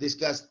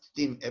discussed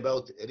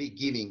about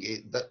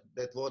re-giving.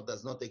 That word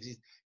does not exist,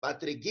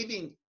 but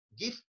re-giving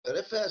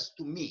refers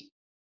to me.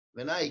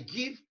 When I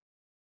give,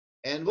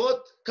 and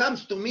what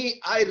comes to me,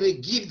 I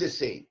re-give the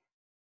same.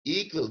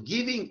 Equal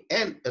giving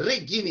and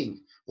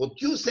re-giving.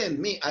 What you send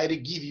me, I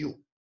re-give you.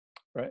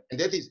 Right. And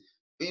that is,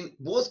 in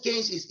both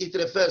cases, it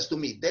refers to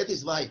me. That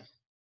is why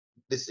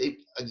the same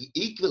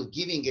equal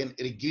giving and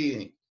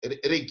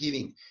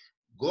re-giving.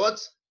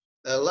 God's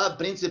love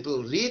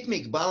principle,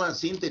 rhythmic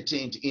balance,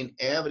 interchange in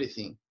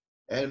everything.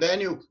 And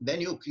then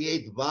you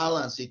create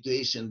balance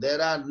situation. There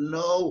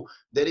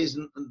is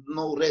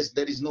no rest.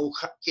 There is no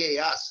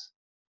chaos.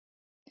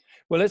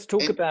 Well, let's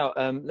talk about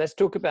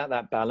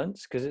that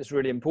balance, because it's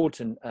really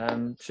important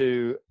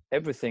to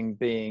everything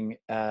being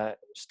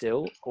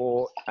still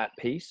or at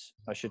peace,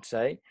 I should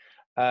say.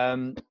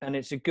 And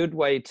it's a good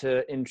way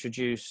to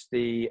introduce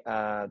the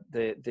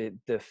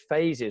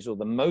phases or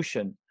the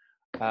motion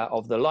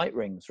of the light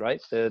rings, right?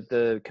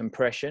 The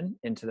compression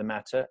into the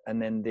matter,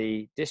 and then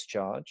the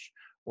discharge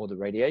or the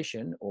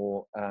radiation,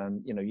 or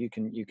you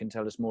can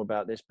tell us more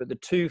about this. But the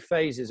two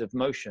phases of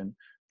motion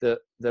that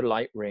the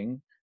light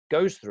ring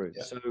goes through.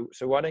 Yeah.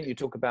 So why don't you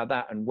talk about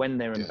that, and when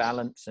they're in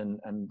balance, and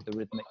the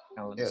rhythmic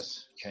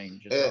balance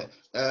change as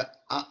well.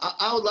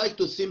 I would like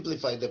to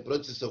simplify the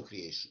process of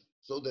creation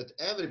so that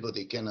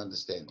everybody can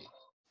understand it.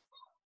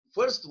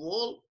 First of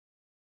all,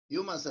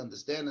 you must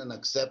understand and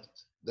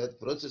accept that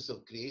process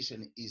of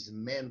creation is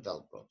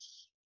mental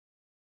process.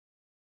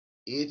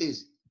 It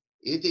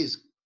is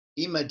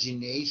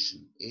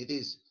imagination. It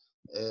is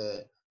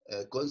a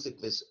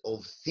consequence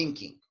of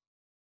thinking.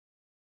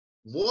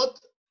 What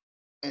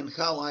and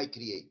how I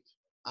create?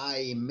 I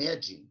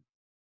imagine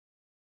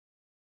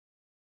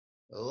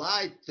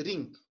light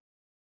ring,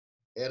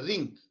 a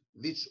ring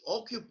which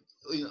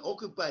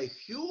occupy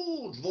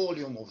huge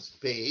volume of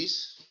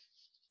space,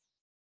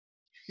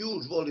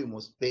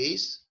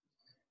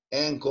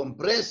 and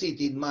compress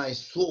it in my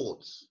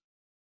thoughts,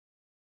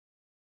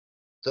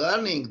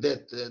 turning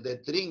that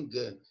ring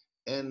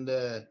and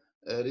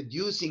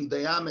reducing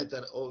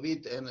diameter of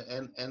it,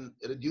 and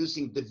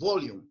reducing the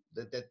volume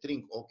that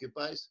ring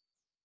occupies,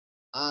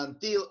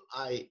 until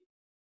I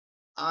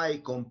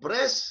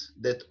compress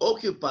that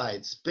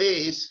occupied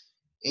space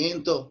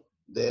into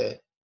the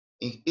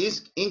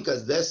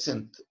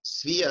incandescent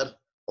sphere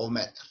of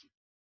matter.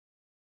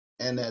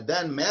 And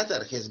then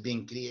matter has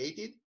been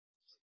created.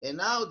 And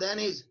now then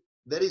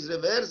there is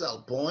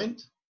reversal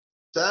point,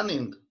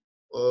 turning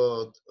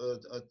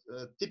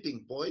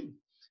tipping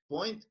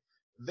point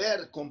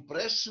where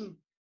compression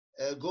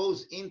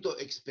goes into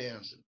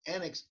expansion.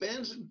 And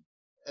expansion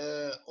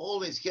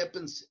always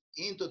happens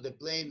into the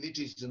plane which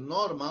is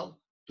normal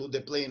to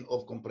the plane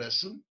of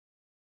compression,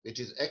 which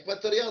is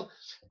equatorial.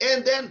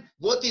 And then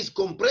what is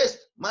compressed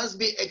must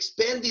be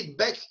expanded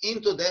back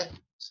into the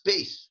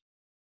space.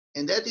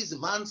 And that is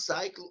one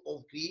cycle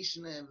of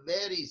creation, and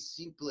very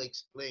simple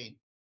explain.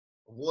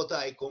 What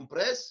I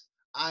compress,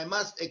 I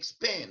must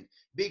expand,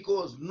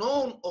 because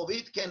none of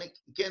it can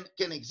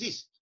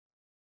exist.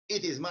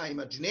 It is my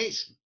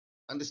imagination.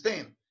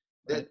 Understand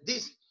that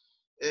this,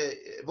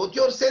 what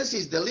your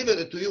senses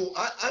deliver to you.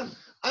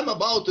 I'm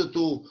about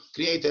to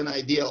create an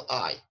ideal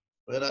eye.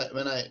 When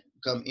I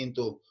come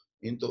into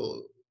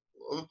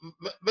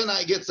when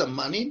I get some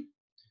money,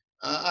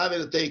 I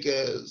will take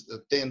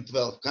 10,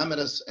 12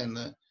 cameras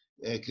and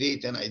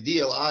create an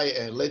ideal eye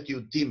and let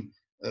you, Tim,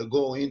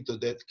 go into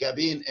that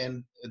cabin,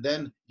 and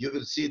then you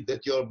will see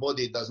that your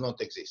body does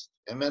not exist.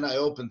 And when I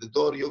open the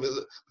door, you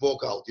will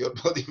walk out. Your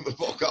body will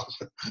walk out.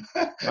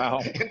 Wow.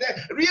 And then,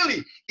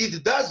 really,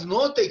 it does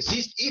not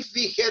exist if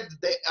we had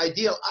the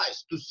ideal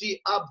eyes to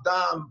see up,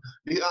 down,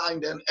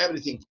 behind, and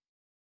everything.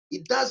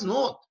 It does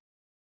not.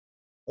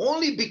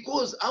 Only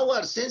because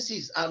our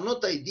senses are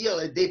not ideal,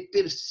 and they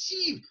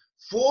perceive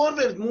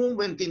forward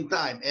movement in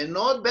time and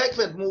not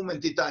backward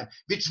movement in time,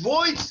 which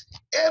voids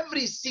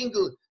every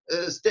single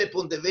step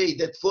on the way,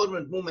 that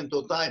forward movement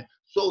of time,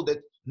 so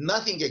that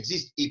nothing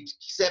exists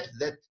except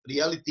that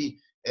reality,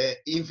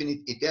 infinite,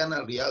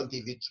 eternal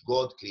reality, which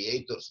God,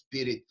 creator,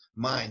 spirit,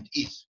 mind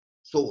is,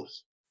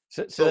 source.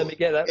 So let me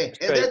get that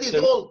straight. And that is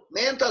all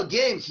mental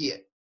game here.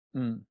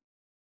 Mm.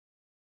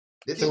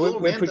 So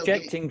we're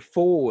projecting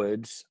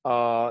forwards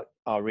our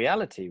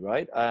reality,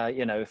 right?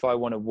 You know, if I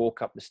want to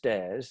walk up the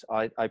stairs,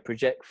 I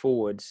project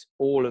forwards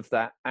all of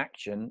that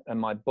action and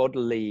my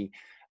bodily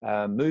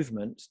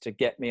movements to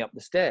get me up the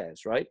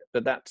stairs, right?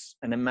 But that's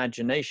an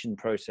imagination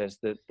process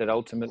that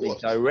ultimately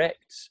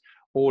directs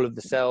all of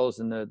the cells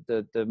and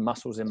the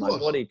muscles in my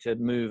body to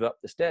move up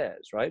the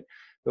stairs, right?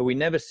 But we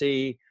never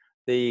see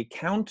the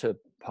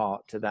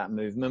counterpart to that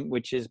movement,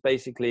 which is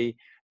basically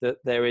that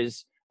there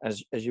is,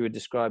 as you were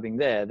describing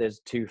there's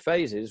two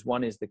phases.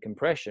 One is the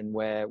compression,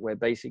 where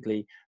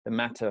basically the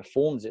matter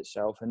forms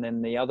itself, and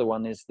then the other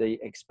one is the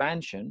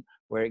expansion,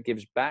 where it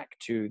gives back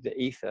to the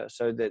ether,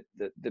 so that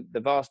the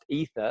vast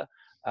ether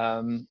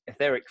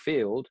etheric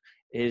field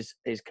is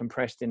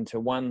compressed into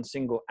one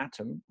single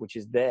atom, which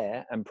is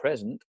there and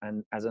present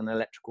and as an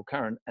electrical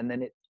current, and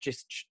then it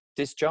just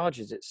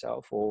discharges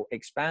itself or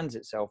expands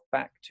itself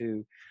back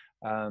to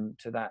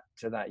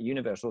that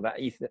universe, or that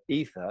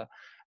ether.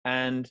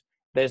 And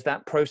there's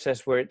that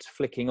process where it's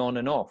flicking on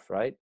and off,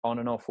 right? On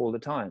and off all the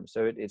time.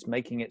 So it's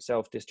making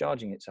itself,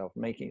 discharging itself,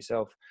 making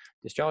itself,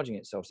 discharging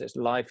itself. So it's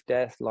life,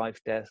 death, life,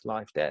 death,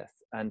 life, death.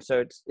 And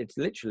so it's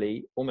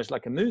literally almost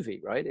like a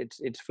movie, right?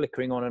 It's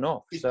flickering on and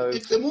off. So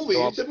it's a movie.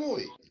 It's a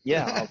movie.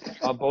 Yeah,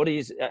 our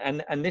bodies,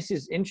 and this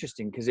is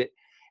interesting because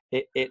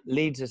it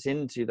leads us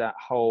into that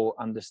whole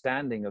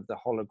understanding of the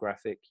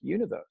holographic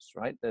universe,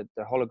 right? The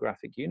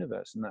holographic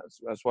universe, and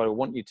that's what I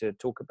want you to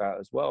talk about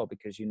as well,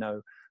 because you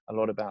know a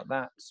lot about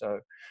that. So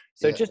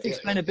just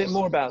explain a bit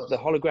more about the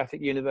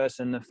holographic universe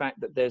and the fact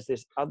that there's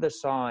this other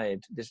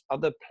side, this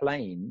other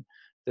plane,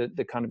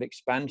 the kind of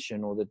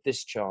expansion or the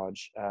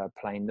discharge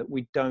plane that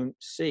we don't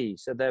see.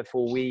 So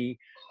therefore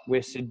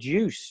we're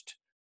seduced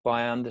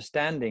by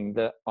understanding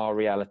that our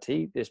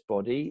reality, this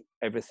body,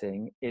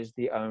 everything is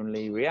the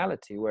only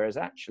reality, whereas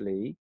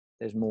actually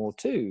there's more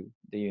to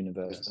the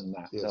universe than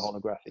that, the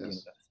holographic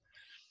universe.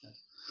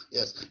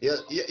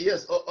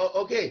 Yes.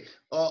 Okay.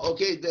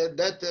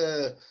 That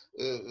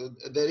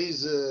there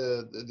is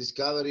the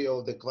discovery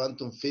of the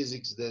quantum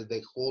physics that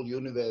the whole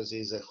universe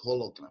is a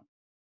hologram.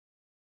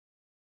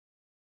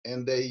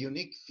 And the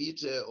unique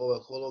feature of a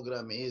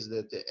hologram is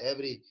that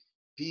every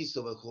piece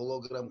of a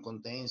hologram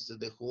contains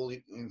the whole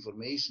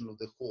information of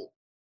the whole.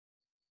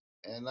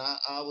 And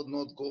I would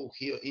not go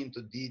here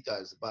into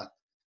details, but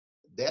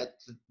that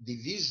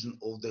division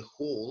of the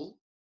whole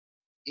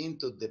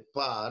into the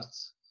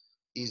parts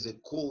is a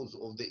cause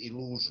of the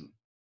illusion,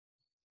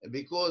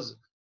 because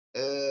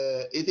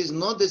it is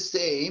not the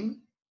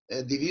same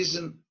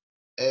division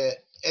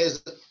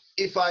as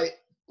if I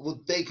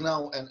would take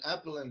now an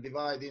apple and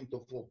divide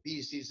into 4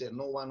 pieces, and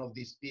no one of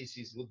these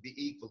pieces would be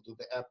equal to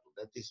the apple.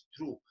 That is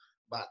true.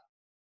 But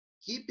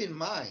keep in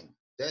mind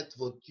that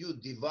what you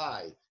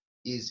divide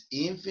is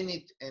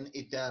infinite and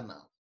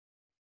eternal.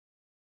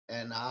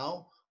 And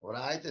now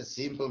write a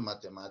simple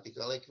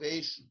mathematical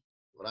equation.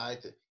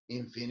 Write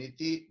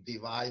infinity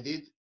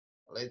divided,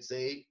 let's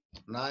say,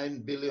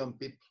 9 billion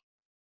people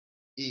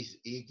is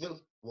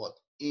equal what?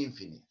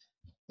 Infinite.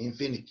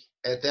 Infinity.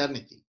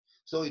 Eternity.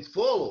 So it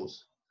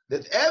follows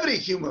that every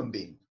human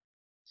being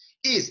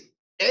is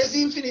as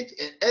infinite,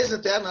 as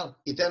eternal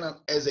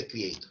as a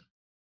creator.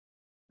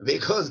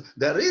 because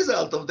the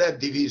result of that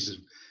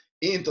division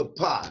into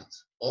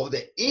parts of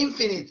the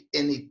infinite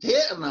and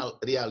eternal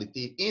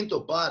reality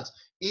into parts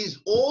is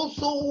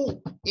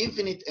also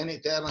infinite and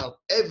eternal,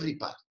 every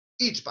part,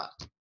 each part.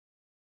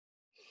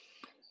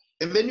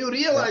 And when you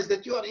realize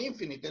that you are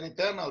infinite and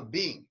eternal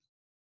being,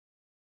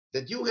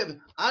 that you have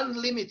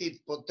unlimited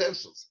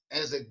potentials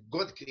as a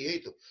God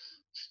creator,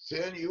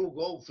 then you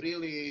go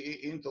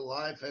freely into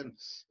life and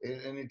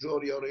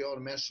enjoy your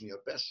mission, your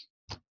passion.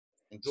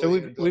 So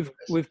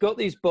we've got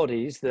these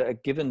bodies that are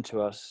given to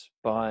us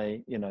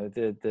by, you know,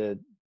 the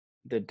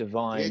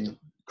divine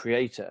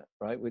creator,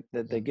 right?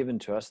 That they're given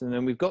to us, and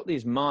then we've got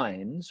these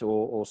minds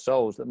or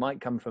souls that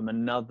might come from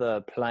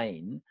another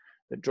plane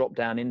that drop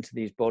down into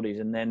these bodies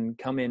and then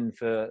come in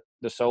for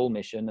the soul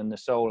mission and the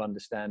soul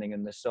understanding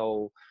and the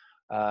soul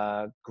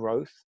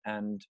growth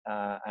and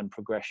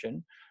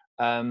progression.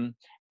 And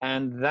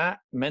that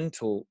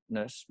mental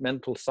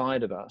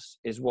side of us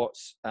is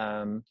what's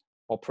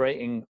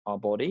operating our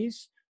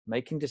bodies,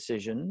 making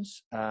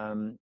decisions,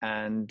 and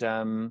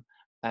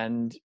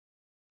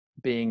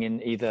being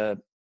in either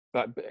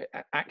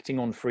acting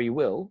on free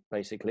will,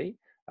 basically.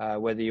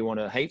 Whether you want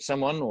to hate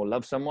someone or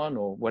love someone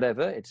or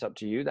whatever, it's up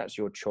to you. That's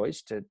your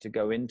choice to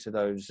go into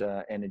those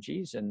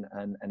energies and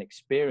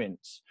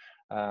experience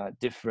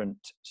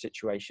different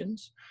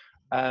situations.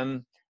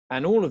 And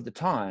all of the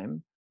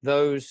time,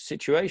 those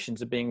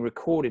situations are being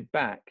recorded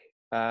back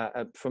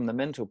from the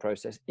mental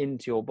process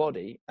into your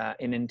body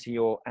and into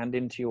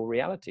your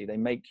reality. They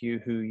make you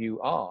who you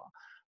are.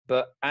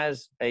 But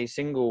as a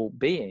single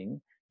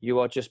being, you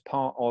are just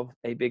part of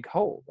a big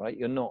whole, right?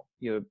 You know,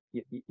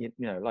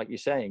 like you're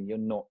saying, you're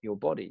not your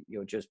body.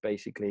 You're just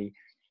basically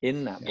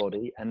in that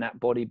body, and that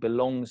body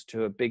belongs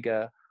to a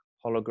bigger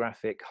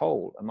holographic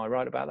whole. Am I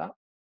right about that?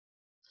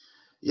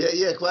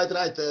 Yeah, quite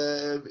right.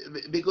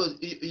 Because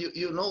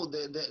you know,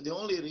 the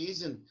only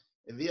reason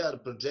we are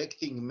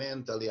projecting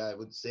mentally, I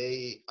would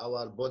say,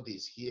 our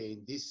bodies here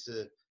in this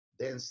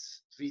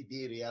dense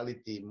 3D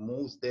reality,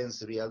 most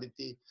dense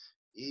reality,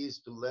 is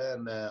to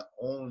learn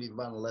only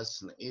one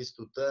lesson, is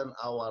to turn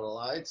our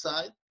light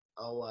side,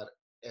 our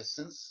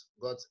essence,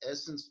 God's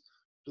essence,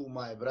 to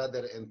my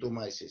brother and to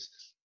my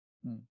sisters.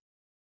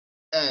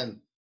 And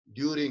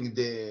during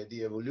the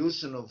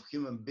evolution of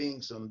human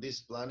beings on this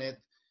planet,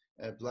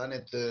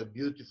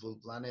 beautiful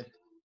planet,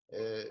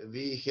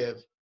 we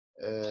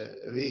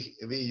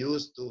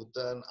used to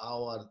turn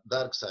our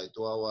dark side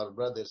to our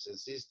brothers and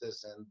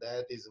sisters, and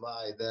that is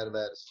why there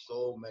were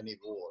so many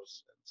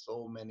wars and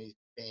so many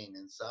pain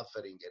and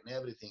suffering and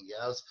everything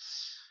else.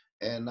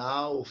 And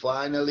now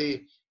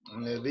finally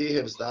we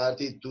have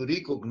started to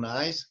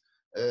recognize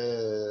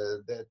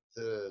that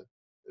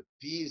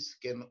peace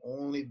can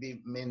only be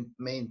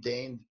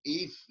maintained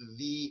if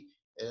we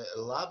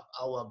love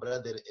our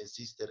brother and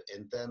sister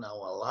and turn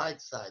our light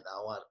side,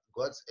 our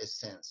God's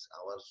essence,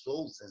 our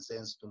soul's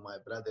essence to my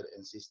brother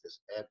and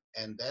sisters,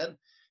 and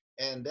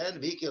then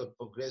we can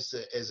progress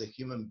as a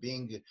human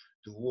being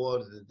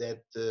toward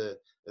that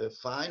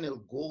final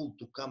goal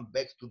to come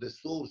back to the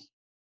source,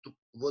 to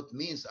what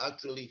means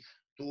actually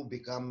to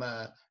become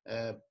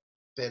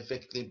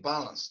perfectly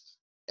balanced,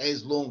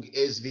 as long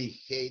as we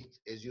hate,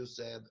 as you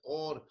said,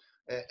 or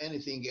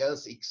anything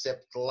else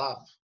except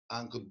love,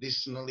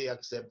 unconditionally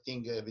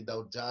accepting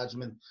without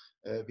judgment.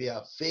 We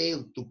have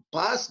failed to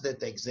pass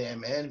that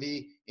exam, and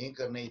we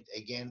incarnate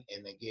again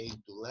and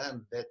again to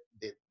learn that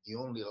the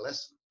only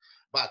lesson.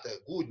 But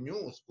good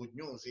news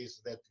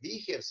is that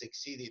we have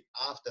succeeded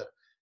after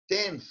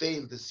 10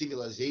 failed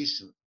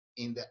civilization.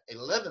 In the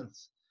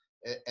 11th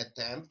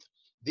attempt,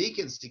 we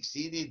have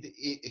succeeded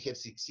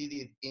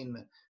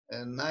in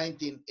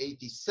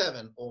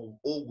 1987 on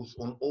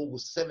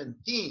August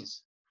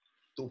 17th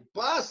to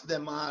pass the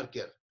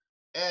marker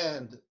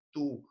and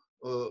to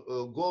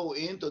go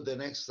into the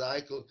next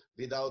cycle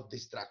without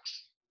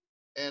destruction.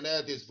 And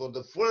that is for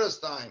the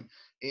first time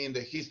in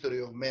the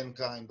history of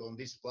mankind on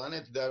this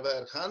planet. There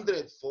were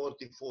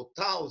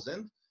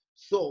 144,000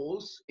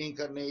 souls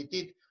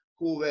incarnated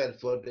who were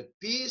for the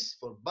peace,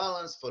 for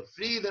balance, for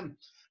freedom.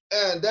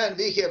 And then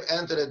we have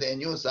entered a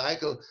new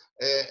cycle,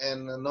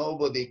 and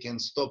nobody can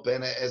stop.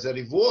 And as a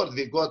reward,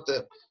 we got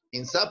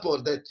in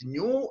support that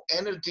new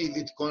energy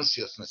with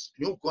consciousness,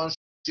 new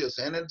conscious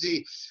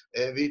energy,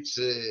 which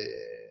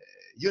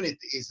unit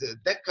is a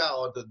deca,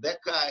 or the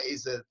deca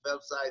is a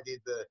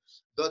 12-sided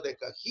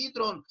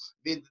dodecahedron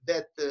with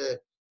that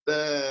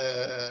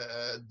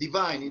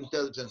divine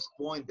intelligence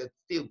point, that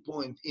still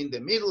point in the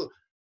middle,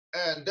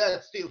 and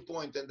that still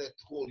point and that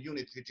whole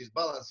unit, which is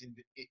balanced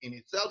in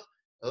itself,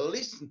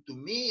 listen to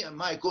me and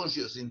my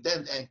conscious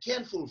intent, and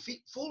can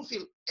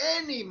fulfill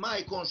any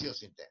my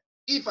conscious intent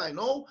if I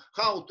know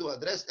how to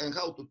address and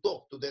how to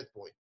talk to that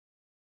point.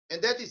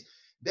 And that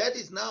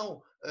is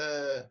now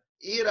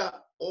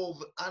era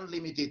of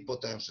unlimited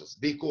potentials,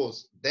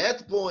 because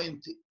that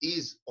point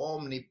is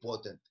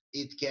omnipotent.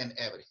 It can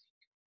everything.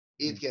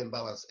 It can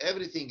balance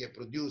everything and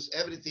produce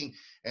everything.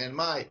 And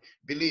my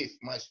belief,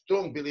 my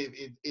strong belief,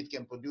 it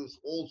can produce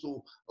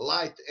also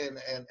light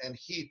and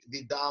heat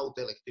without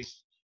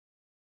electricity.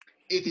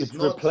 it is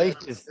which not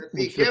replaces that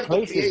we which have to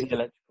replaces create. the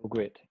electrical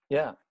grid.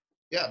 Yeah.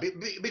 Yeah,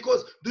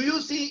 because do you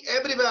see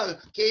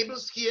everywhere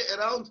cables here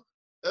around?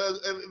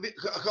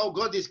 How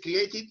God is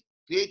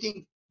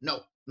creating?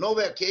 No,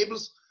 nowhere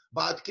cables,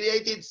 but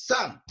created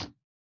sun,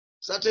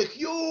 such a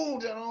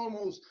huge and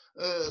almost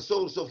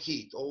source of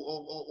heat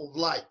of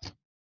light,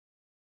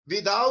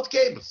 without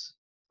cables.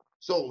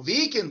 So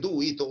we can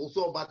do it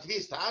also, but we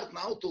start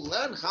now to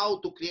learn how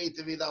to create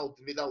without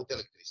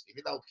electricity,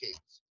 without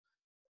cables.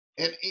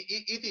 And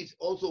it is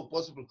also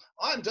possible.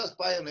 I'm just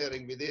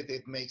pioneering with it.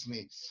 It makes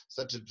me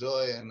such a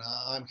joy, and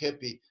I'm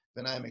happy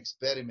when I'm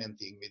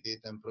experimenting with it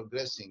and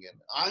progressing.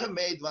 And I have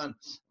made one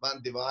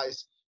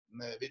device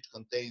which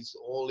contains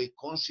only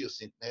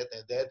conscious internet,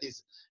 and that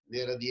is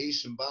the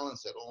radiation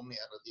balancer, Omnia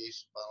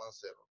Radiation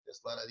Balancer.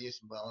 Tesla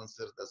radiation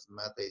balancer, doesn't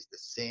matter, it's the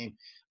same.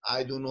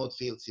 I do not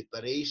feel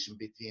separation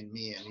between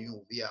me and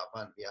you. We are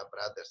one, we are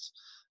brothers.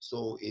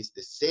 So it's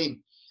the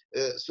same.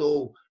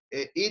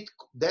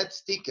 That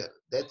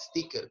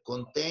sticker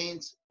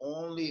contains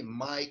only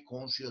my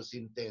conscious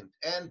intent,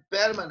 and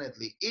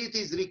permanently it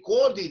is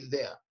recorded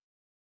there.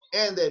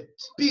 And the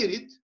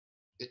spirit,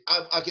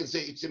 I can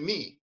say it's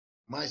me,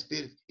 my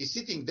spirit is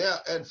sitting there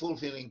and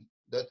fulfilling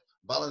that,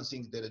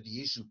 balancing the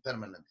radiation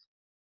permanently,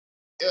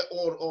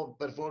 or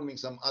performing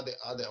some other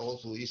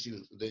also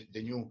issues.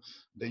 The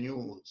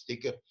new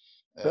sticker.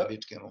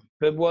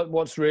 But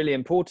what's really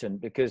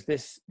important, because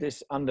this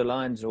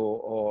underlines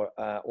or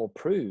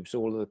proves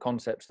all of the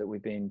concepts that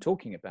we've been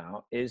talking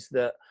about, is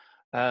that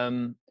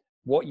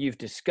what you've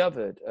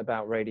discovered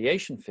about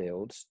radiation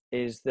fields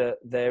is that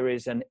there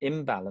is an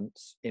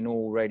imbalance in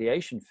all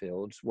radiation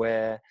fields,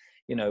 where,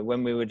 you know,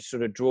 when we were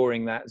sort of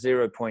drawing that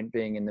 0 point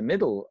being in the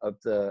middle of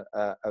the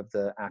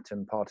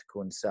atom,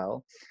 particle, and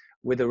cell,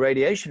 with a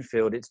radiation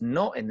field, it's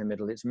not in the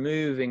middle, it's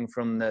moving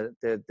from the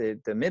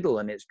middle,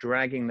 and it's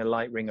dragging the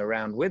light ring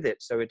around with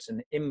it. So it's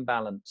an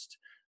imbalanced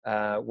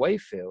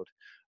wave field.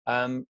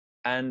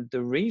 And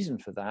the reason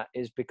for that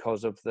is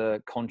because of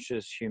the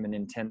conscious human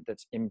intent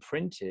that's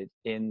imprinted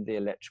in the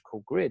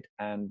electrical grid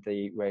and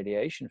the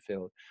radiation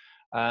field.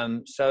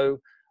 So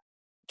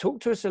talk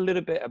to us a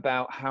little bit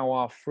about how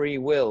our free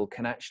will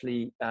can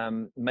actually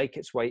make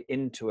its way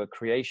into a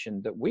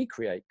creation that we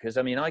create. Because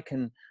I mean, I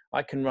can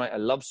write a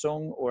love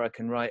song, or I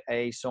can write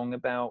a song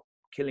about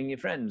killing your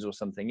friends or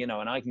something, you know,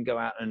 and I can go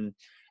out and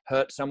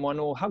hurt someone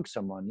or hug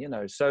someone, you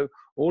know. So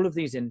all of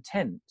these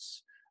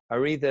intents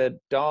are either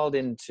dialed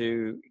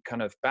into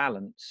kind of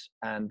balance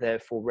and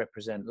therefore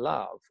represent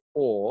love,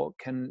 or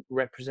can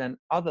represent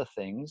other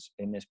things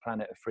in this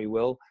planet of free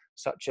will,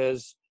 such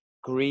as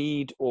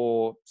greed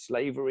or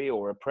slavery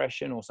or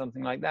oppression or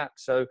something like that.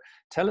 So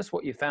tell us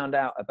what you found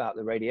out about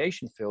the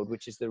radiation field,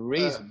 which is the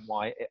reason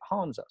why it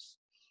harms us.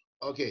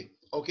 Okay,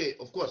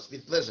 of course,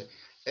 with pleasure.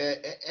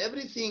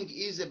 Everything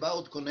is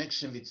about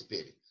connection with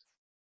spirit.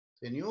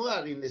 When you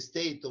are in the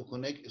state of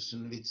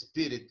connection with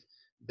spirit,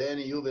 then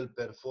you will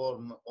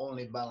perform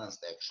only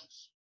balanced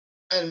actions,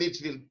 and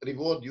which will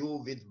reward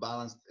you with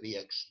balanced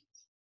reactions.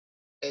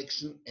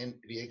 Action and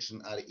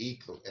reaction are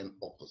equal and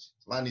opposite.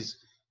 One is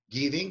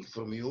giving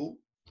from you,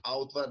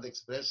 outward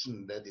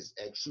expression, that is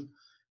action,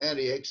 and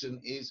reaction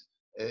is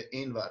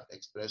inward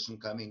expression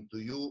coming to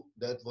you,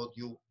 that what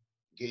you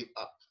gave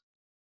up.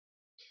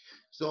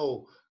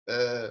 So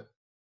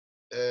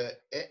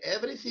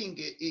everything,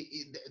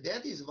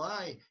 that is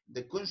why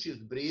the conscious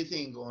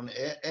breathing on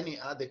any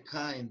other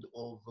kind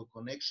of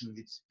connection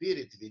with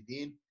spirit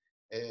within,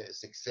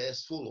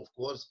 successful, of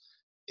course,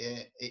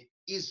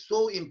 is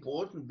so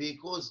important,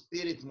 because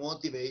spirit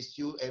motivates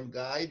you and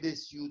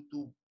guides you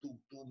to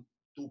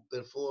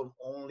perform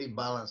only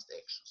balanced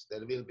actions.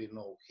 There will be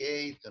no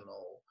hate,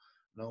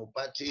 no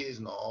patches,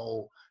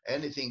 no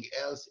anything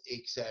else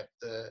except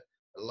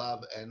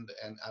love and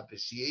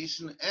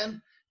appreciation,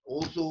 and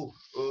also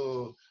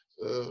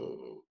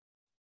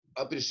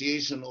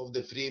appreciation of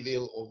the free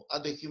will of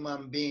other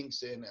human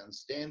beings, and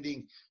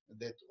understanding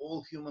that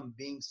all human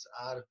beings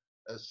are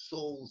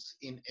souls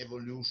in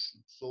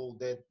evolution. So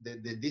that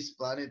this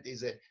planet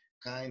is a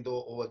kind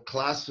of a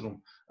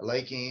classroom,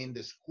 like in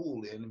the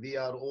school, and we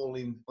are all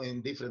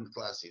in different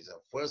classes,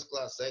 first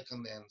class,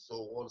 second, and so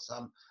on.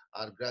 Some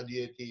are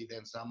graduated,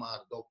 and some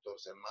are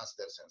doctors and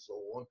masters and so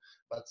on,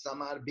 but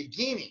some are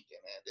beginning,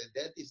 and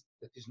that is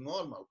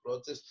normal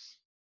process.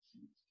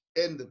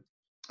 And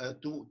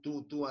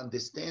to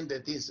understand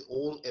that is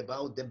all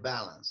about the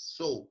balance.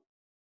 So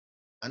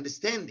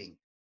understanding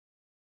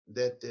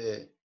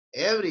that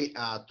every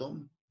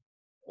atom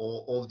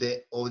of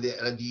the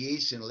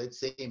radiation, let's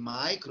say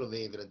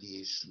microwave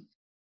radiation,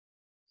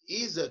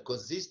 is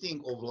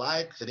consisting of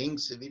light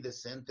rings with a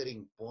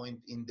centering point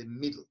in the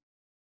middle.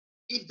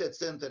 If that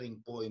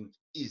centering point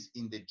is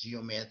in the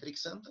geometric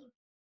center,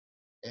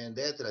 and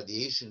that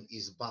radiation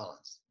is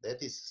balanced,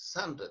 that is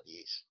sun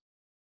radiation.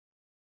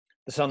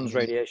 The sun's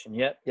radiation,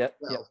 yeah.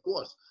 Of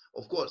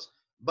course.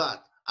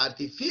 But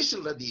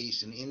artificial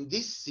radiation in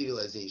this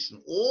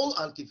civilization, all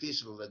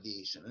artificial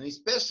radiation, and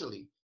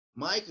especially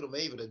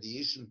microwave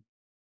radiation,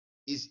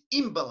 is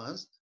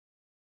imbalanced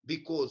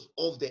because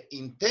of the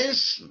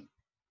intention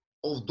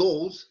of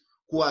those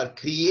who are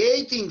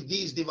creating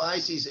these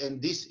devices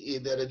and this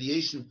the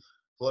radiation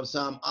for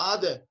some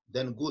other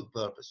than good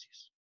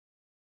purposes,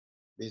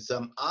 with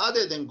some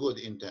other than good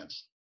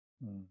intention.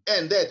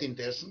 And that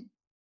intention,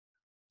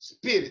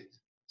 spirit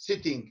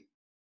sitting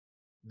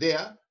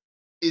there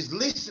is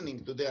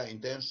listening to their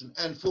intention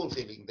and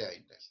fulfilling their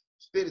intention.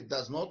 Spirit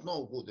does not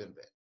know good and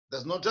bad,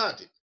 does not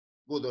judge it,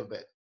 good or bad.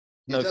 It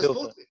No just filter.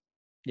 fulfills.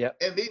 Yeah.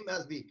 And we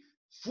must be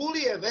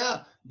fully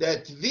aware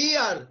that we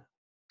are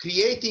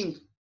creating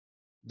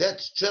that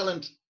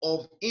challenge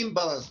of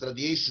imbalanced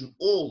radiation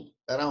all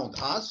around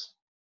us,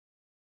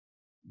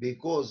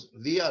 because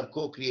we are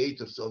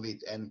co-creators of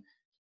it. And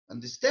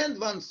understand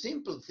one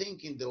simple thing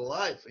in the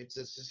life, it's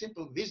a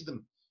simple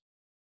wisdom.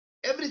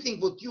 Everything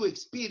what you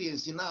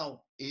experience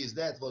now is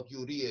that what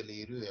you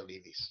really,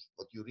 really wish,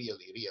 what you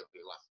really,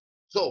 really love.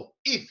 So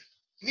if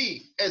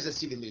we as a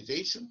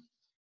civilization,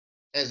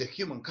 as a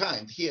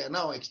humankind here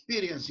now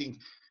experiencing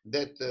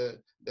that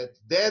that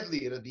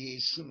deadly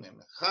radiation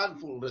and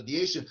harmful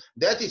radiation,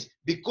 that is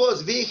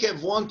because we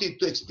have wanted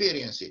to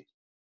experience it.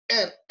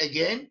 And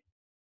again,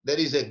 there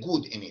is a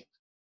good in it.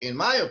 In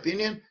my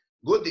opinion,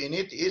 good in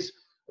it is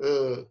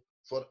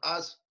for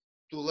us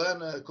to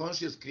learn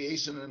conscious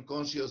creation and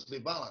consciously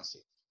balance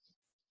it.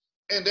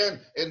 And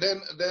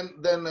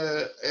then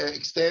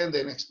extend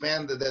and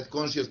expand that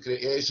conscious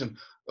creation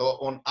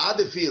on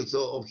other fields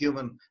of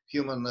human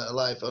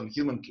life, on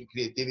human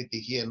creativity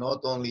here,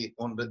 not only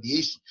on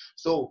radiation.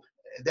 So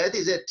that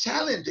is a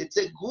challenge. It's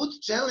a good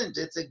challenge.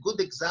 It's a good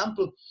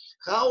example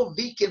how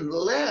we can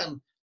learn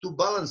to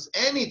balance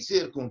any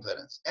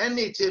circumference,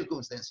 any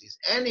circumstances,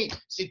 any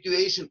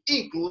situation,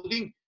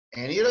 including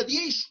any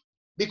radiation.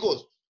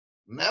 Because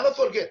never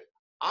forget,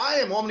 I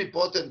am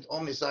omnipotent,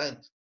 omniscient,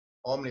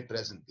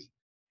 omnipresent being.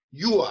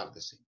 You are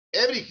the same,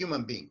 every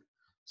human being.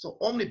 So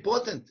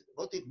omnipotent,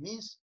 what it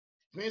means?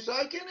 It means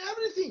I can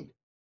everything.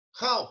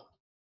 How?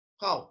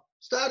 How?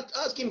 Start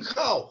asking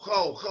how?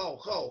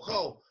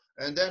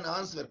 And then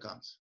answer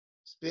comes.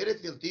 Spirit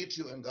will teach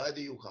you and guide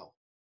you how.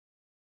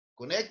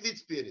 Connect with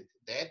spirit.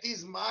 That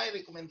is my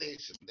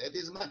recommendation. That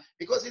is my,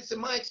 because it's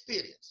my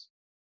experience.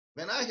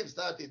 When I have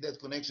started that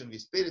connection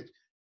with spirit,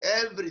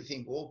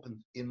 everything opened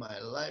in my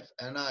life,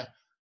 and I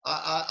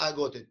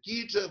got a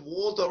teacher,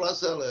 Walter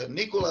Russell,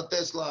 Nikola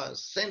Tesla,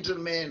 Saint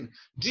Germain,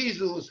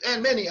 Jesus,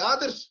 and many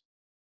others.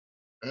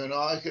 And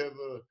I have,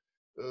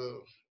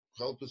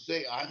 how to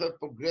say, I have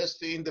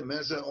progressed in the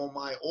measure of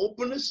my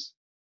openness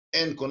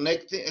and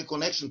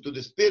connection to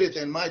the spirit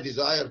and my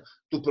desire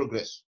to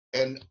progress.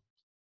 And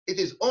it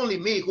is only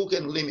me who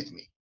can limit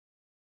me.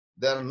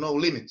 There are no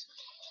limits.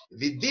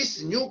 With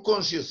this new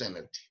conscious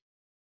energy,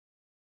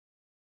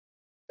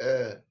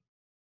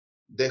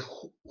 the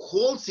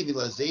whole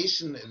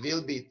civilization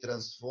will be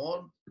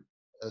transformed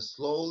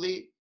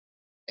slowly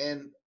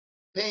and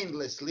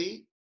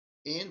painlessly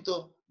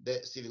into the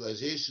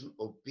civilization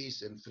of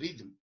peace and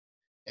freedom.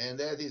 And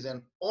that is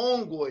an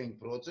ongoing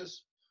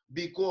process,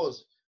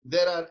 because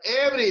there are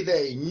every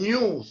day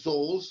new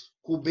souls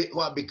who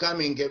are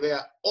becoming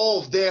aware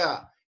of their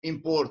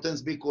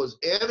importance, because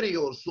every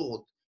your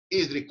thought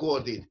is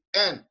recorded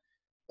and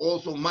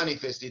also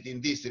manifested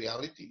in this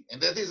reality.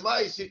 And that is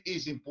why it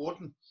is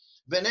important,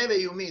 whenever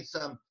you meet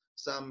some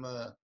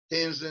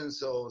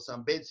tensions or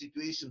some bad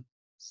situation,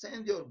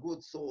 send your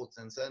good thoughts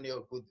and send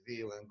your good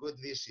will and good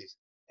wishes.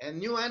 And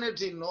new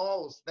energy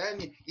knows, then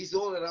it's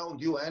all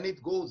around you, and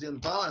it goes and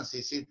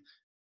balances it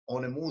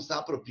on a most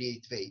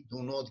appropriate way.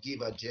 Do not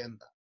give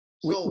agenda.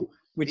 So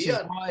which is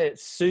why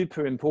it's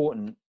super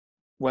important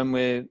when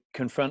we're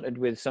confronted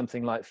with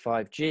something like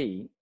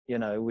 5G, you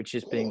know, which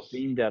is being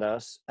beamed at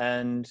us.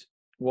 And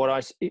what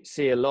I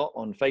see a lot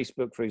on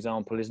Facebook, for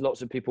example, is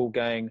lots of people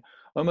going,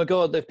 oh my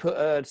God, they've put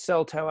a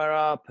cell tower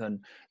up and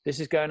this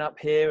is going up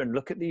here, and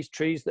look at these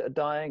trees that are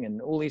dying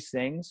and all these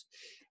things.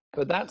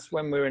 But that's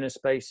when we're in a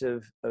space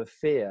of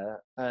fear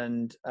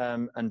and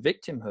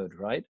victimhood,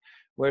 right?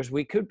 Whereas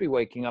we could be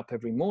waking up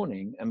every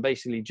morning and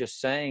basically just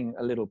saying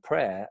a little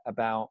prayer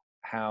about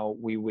how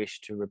we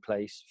wish to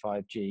replace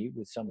 5G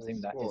with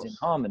something that is in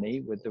harmony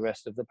with the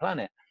rest of the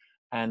planet.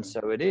 And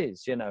so it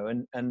is, you know,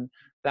 and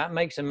that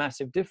makes a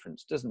massive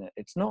difference, doesn't it?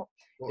 It's not,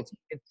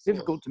 it's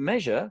difficult to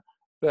measure,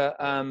 but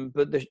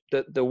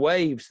the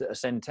waves that are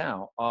sent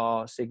out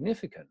are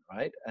significant,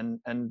 right?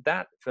 And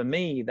that, for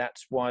me,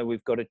 that's why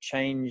we've got to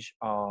change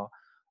our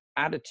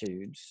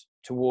attitudes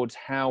towards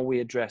how we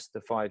address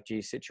the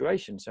 5G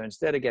situation. So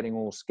instead of getting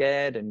all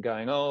scared and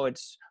going, oh,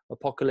 it's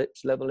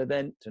apocalypse level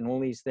event and all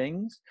these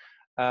things,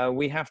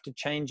 we have to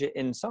change it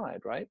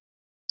inside, right?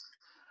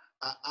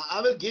 I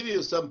will give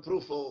you some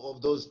proof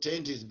of those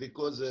changes,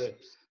 because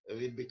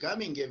with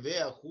becoming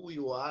aware who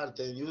you are,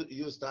 then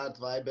you start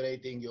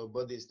vibrating, your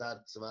body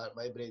starts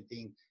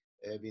vibrating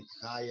with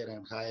higher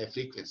and higher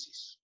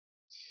frequencies.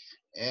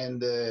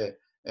 And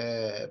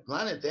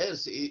planet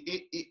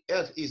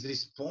Earth is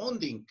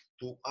responding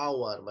to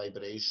our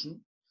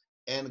vibration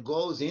and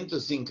goes into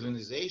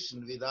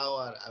synchronization with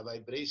our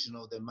vibration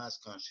of the mass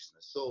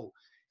consciousness. So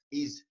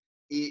is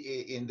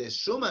in the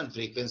Schumann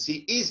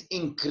frequency is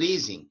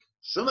increasing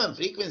Schumann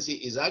frequency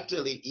is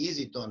actually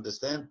easy to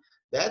understand.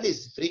 That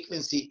is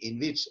frequency in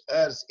which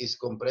Earth is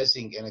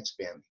compressing and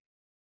expanding.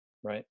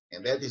 Right.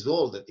 And that is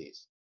all that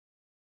is.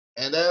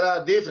 And there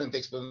are different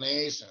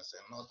explanations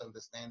and not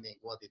understanding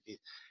what it is.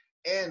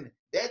 And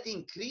that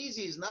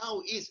increases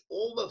now is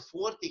over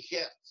 40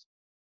 hertz.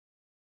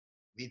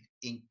 With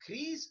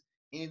increase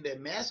in the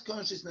mass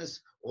consciousness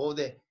of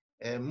the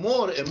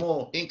more and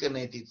more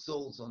incarnated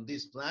souls on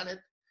this planet,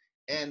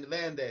 and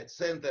when the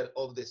center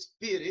of the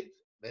spirit,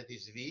 that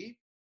is we,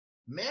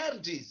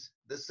 merges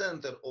the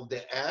center of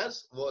the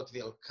earth, what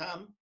will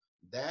come,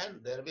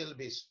 then there will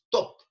be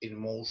stop in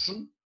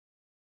motion,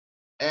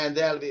 and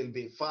there will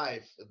be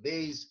 5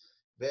 days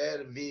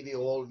where we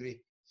will all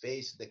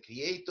face the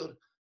Creator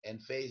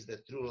and face the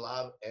true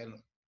love, and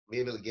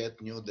we will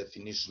get new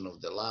definition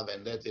of the love,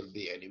 and that will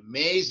be an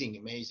amazing,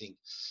 amazing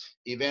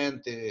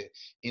event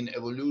in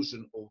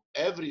evolution of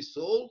every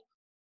soul.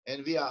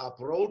 And we are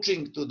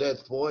approaching to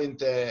that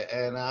point,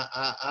 and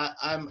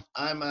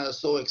I'm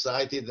so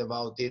excited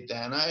about it,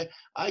 and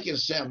I can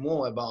share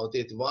more about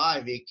it,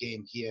 why we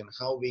came here and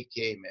how we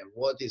came and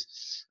what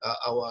is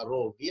our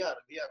role. We are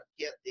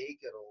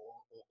caretaker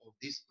of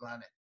this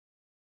planet.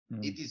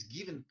 It is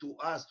given to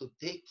us to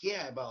take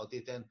care about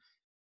it. And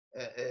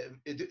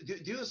do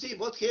you see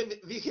what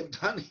we have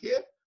done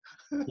here?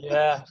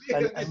 Yeah.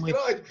 We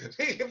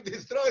have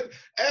destroyed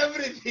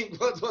everything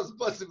what was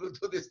possible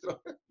to destroy.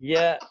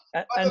 Yeah.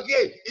 But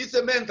okay, it's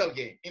a mental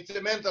game. It's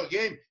a mental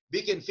game.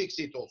 We can fix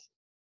it also.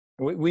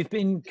 We've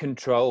been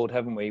controlled,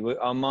 haven't we?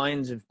 Our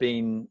minds have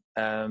been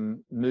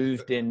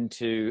moved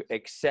into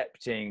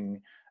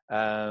accepting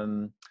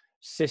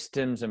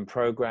systems and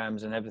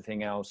programs and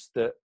everything else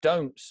that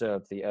don't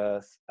serve the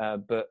earth,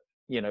 but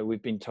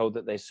we've been told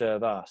that they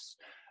serve us.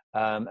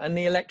 And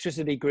the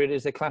electricity grid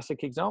is a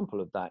classic example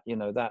of that.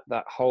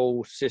 That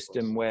whole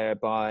system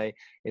whereby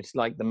it's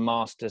like the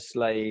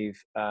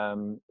master-slave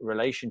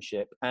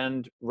relationship.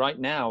 And right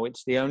now,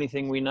 it's the only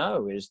thing we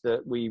know is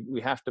that we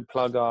have to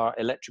plug our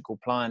electrical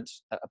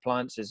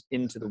appliances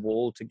into the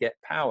wall to get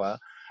power,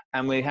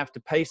 and we have to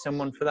pay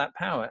someone for that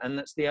power. And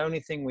that's the only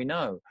thing we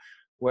know.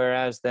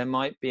 Whereas there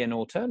might be an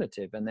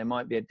alternative, and there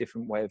might be a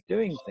different way of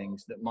doing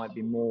things that might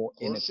be more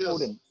in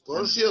accordance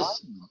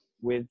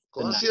with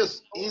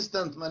conscious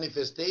instant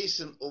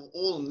manifestation of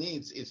all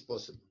needs is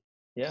possible.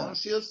 Yeah.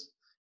 Conscious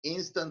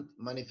instant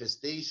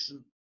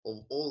manifestation of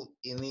all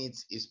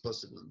needs is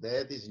possible.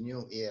 That is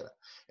new era.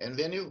 And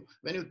when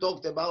you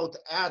talked about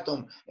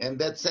atom and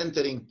that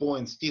centering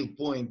point, still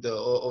point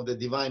of the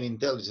divine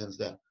intelligence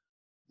there,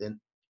 then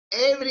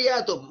every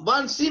atom,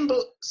 one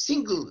single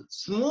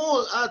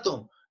small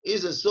atom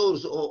is a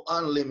source of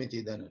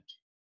unlimited energy.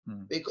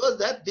 Because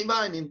that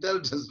divine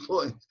intelligence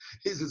point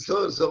is a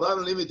source of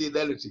unlimited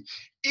energy.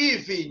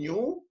 If we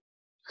knew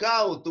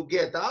how to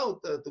get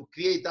out, to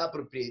create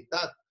appropriate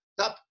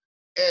tap,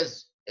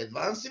 as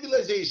advanced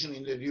civilization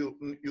in the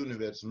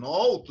universe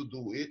know to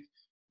do it,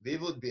 we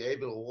would be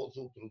able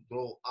also to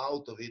draw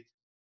out of it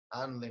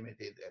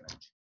unlimited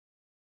energy.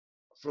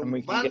 From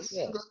one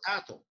single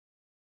atom.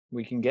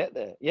 We can get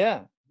there.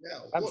 Yeah. Yeah,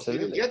 of course, we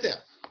will get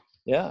there.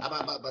 Yeah,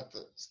 but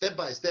step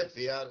by step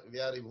we are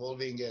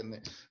evolving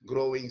and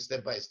growing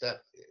step by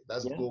step. It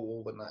doesn't go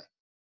overnight.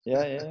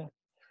 Yeah.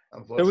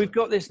 So we've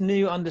got this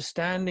new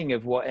understanding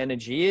of what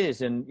energy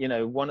is, and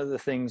one of the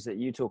things that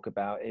you talk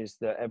about is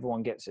that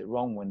everyone gets it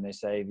wrong when they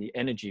say the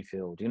energy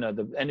field,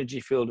 the energy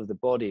field of the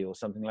body or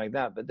something like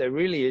that. But there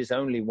really is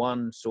only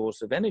one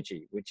source of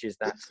energy, which is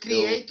that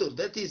creator,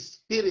 that is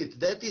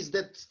spirit, that is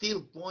that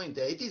still point.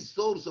 It is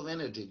source of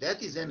energy.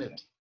 That is energy.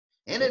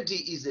 Yeah. Energy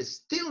is a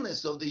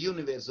stillness of the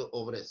universe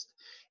of rest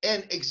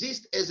and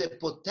exists as a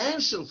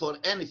potential for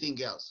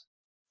anything else.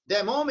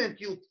 The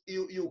moment you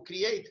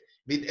create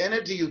with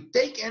energy, you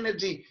take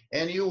energy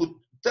and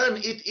you turn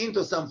it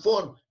into some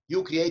form,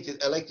 you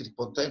created electric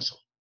potential.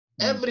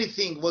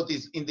 Everything what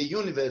is in the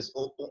universe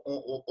of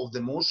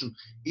the motion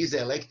is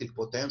electric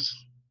potential.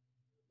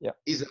 Yeah.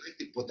 Is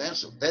electric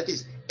potential. That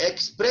is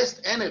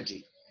expressed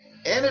energy.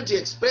 Energy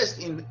expressed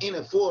in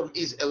a form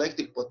is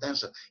electric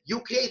potential. You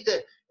create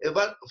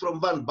from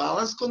one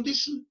balance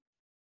condition,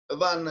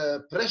 one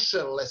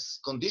pressureless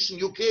condition,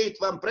 you create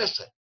one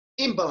pressure,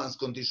 imbalance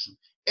condition.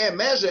 A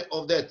measure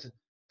of that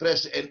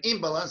pressure and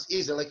imbalance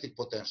is electric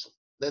potential.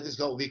 That is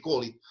how we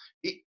call it.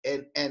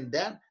 And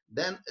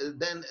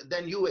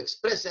then you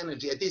express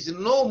energy. It is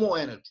no more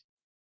energy.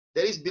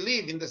 There is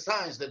belief in the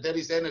science that there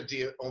is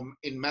energy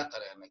in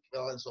matter and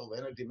equivalence of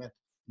energy matter.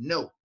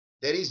 No,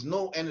 there is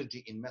no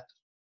energy in matter.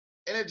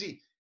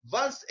 Energy,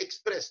 once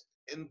expressed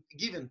and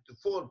given to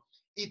form,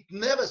 it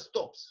never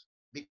stops,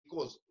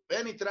 because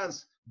when it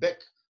runs back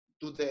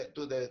to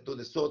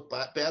the thought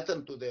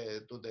pattern, to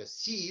the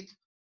seed,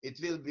 it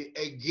will be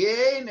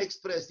again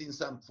expressed in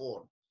some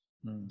form,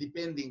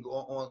 depending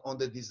on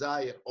the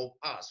desire of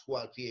us who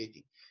are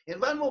creating. And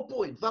one more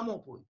point.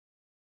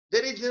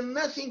 There is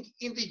nothing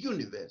in the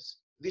universe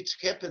which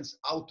happens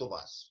out of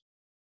us.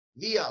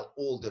 We are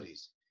all there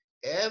is.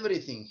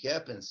 Everything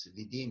happens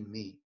within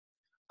me.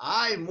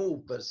 I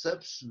move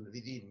perception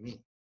within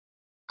me.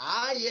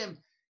 I am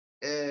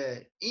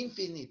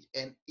infinite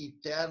and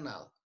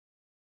eternal.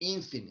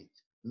 Infinite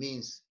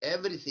means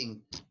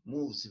everything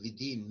moves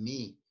within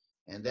me,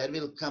 and there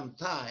will come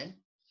time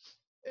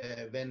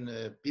when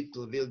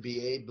people will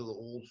be able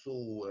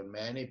also,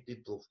 many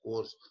people of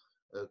course,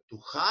 to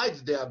hide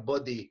their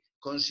body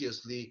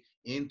consciously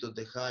into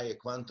the higher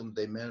quantum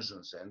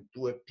dimensions and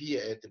to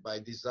appear at by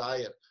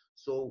desire,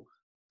 so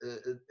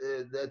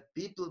that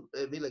people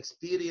will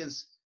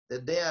experience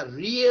that they are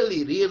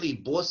really, really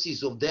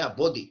bosses of their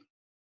body,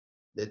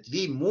 that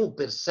we move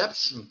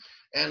perception,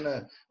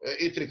 and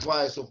it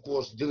requires of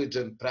course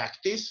diligent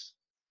practice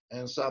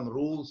and some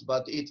rules,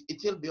 but it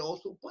will be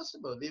also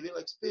possible. We will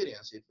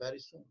experience it very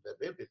soon. There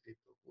will be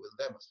people who will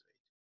demonstrate.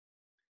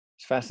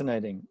 It's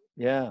fascinating.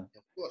 Yeah.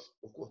 Of course,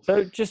 of course.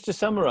 So just to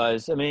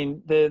summarize, I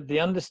mean, the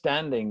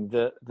understanding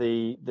that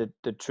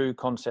the true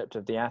concept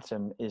of the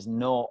atom is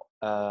not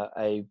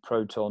a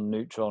proton,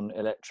 neutron,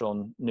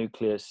 electron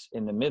nucleus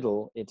in the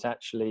middle. It's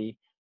actually,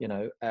 you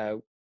know,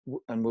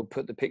 and we'll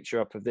put the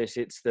picture up of this.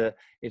 It's the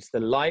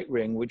light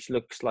ring, which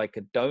looks like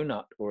a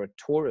donut or a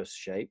torus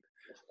shape,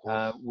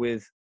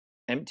 with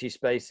empty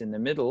space in the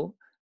middle,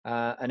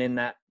 and in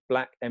that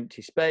black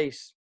empty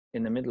space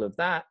in the middle of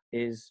that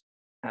is,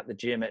 at the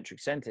geometric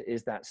center,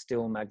 is that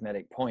still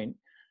magnetic point,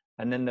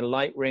 and then the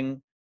light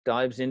ring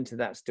dives into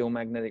that still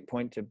magnetic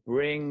point to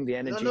bring the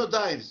energy. No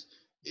dives.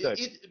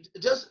 It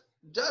just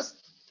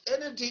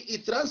energy.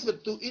 It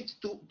transferred to it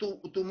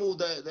to move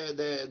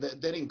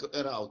the ring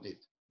around it.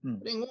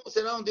 Ring moves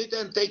around it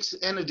and takes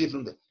energy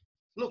from there.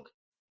 Look,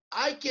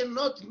 I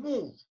cannot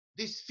move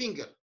this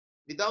finger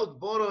without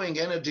borrowing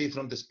energy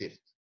from the spirit.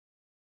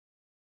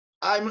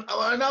 I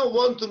now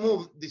want to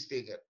move this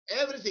finger.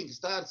 Everything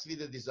starts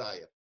with a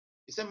desire.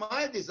 It's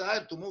my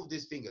desire to move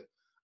this finger.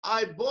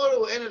 I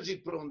borrow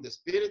energy from the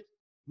spirit,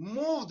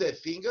 move the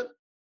finger,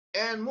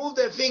 and move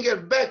the finger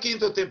back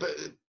into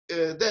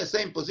the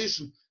same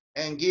position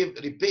and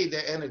repay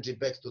the energy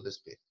back to the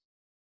spirit.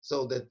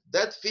 So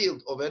that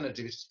field of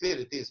energy, which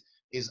spirit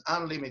is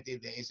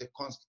unlimited, is a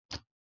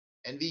constant.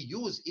 And we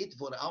use it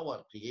for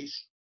our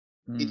creation.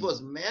 It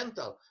was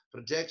mental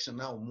projection,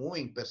 now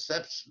moving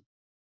perception.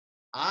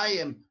 I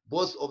am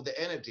boss of the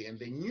energy, and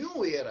the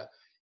new era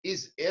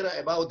is era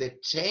about the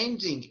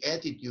changing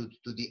attitude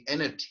to the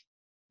energy.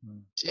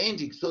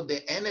 Changing, so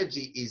the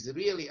energy is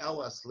really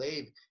our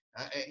slave,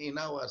 in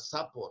our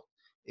support,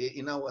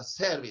 in our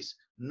service,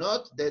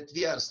 not that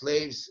we are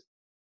slaves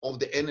of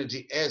the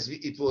energy as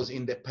it was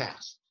in the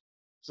past.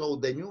 So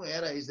the new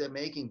era is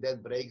making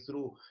that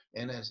breakthrough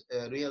and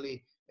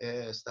really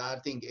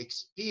starting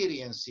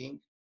experiencing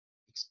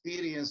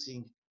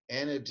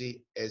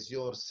energy as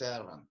your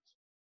servant,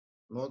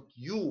 not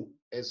you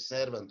as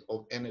servant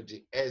of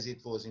energy as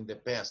it was in the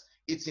past.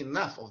 It's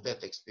enough of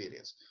that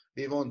experience.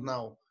 We want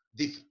now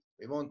different.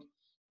 We want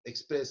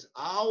express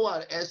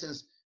our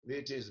essence,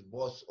 which is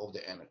boss of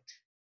the energy.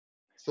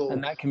 So,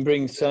 and that can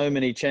bring so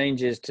many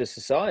changes to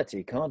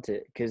society, can't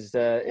it? Because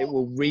it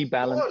will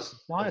rebalance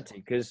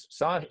society, because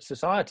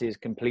society is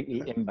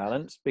completely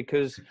imbalanced,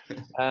 because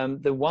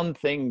the one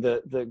thing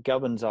that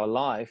governs our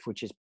life,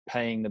 which is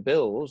paying the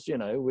bills, you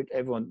know,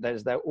 everyone,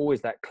 there's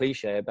always that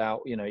cliche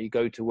about, you know, you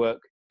go to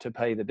work to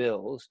pay the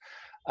bills.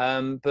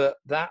 But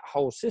that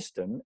whole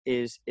system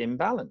is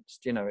imbalanced.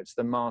 You know, it's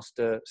the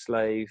master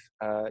slave,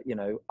 you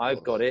know,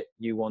 I've got it,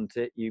 you want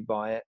it, you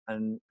buy it,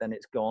 and then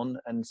it's gone,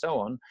 and so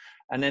on.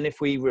 And then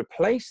if we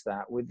replace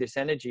that with this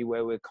energy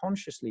where we're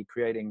consciously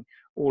creating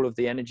all of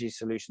the energy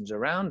solutions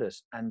around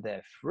us and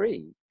they're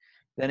free,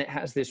 then it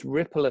has this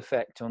ripple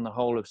effect on the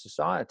whole of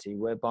society,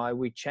 whereby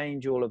we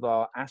change all of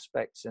our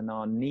aspects and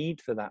our need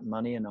for that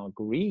money and our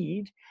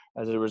greed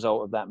as a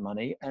result of that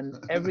money, and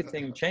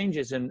everything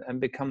changes and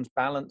becomes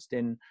balanced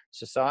in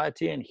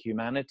society and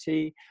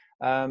humanity,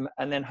 and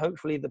then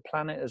hopefully the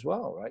planet as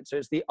well, right? So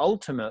it's the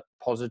ultimate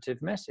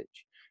positive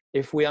message.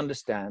 If we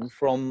understand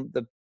from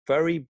the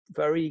very,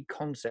 very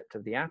concept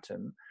of the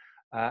atom,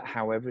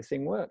 how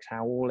everything works,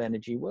 how all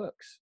energy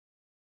works.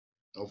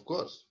 Of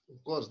course,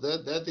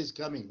 that is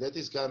coming. That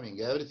is coming.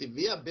 Everything,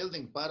 we are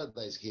building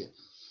paradise here,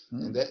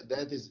 and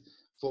that is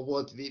for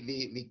what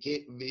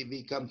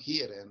we come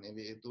here and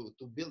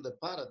to build a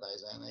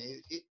paradise. And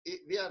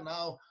we are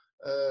now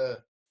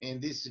in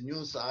this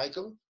new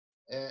cycle,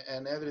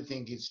 and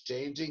everything is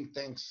changing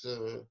thanks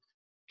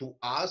to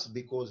us,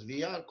 because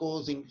we are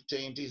causing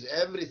changes.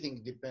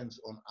 Everything depends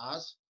on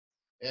us.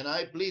 And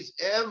I please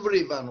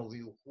every one of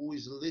you who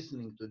is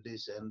listening to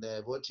this and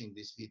watching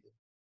this video,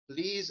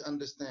 please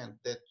understand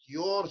that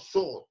your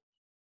soul,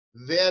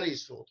 very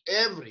soul,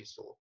 every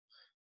soul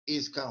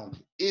is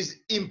counted,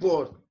 is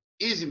important.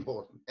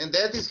 And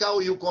that is how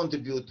you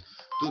contribute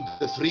to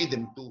the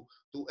freedom,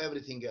 to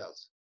everything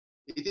else.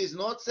 It is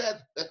not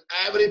said that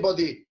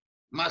everybody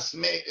must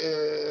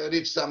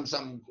reach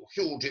some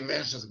huge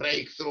inventions,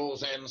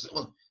 breakthroughs, and so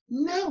on.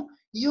 No,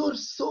 your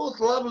soul,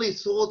 lovely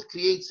soul,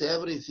 creates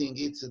everything.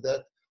 It's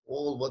that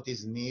all what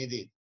is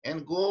needed.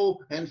 And go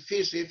and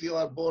fish if you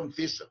are born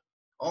fisher.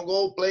 Or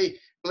go play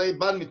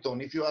badminton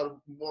if you are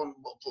born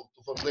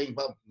for playing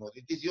badminton.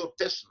 It is your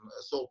passion,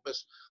 soul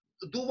passion.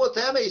 Do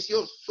whatever is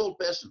your soul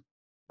passion.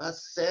 but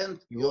send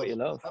what your you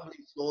love. lovely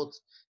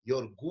thoughts,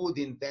 your good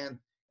intent,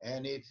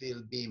 and it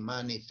will be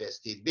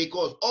manifested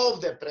because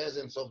of the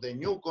presence of the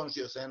new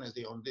conscious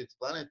energy on this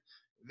planet,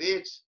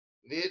 which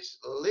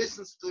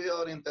listens to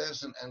your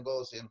intention and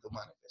goes into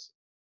manifesting.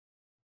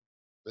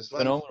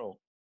 Phenomenal.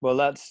 Well,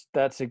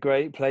 that's a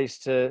great place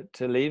to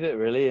leave it,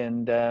 really.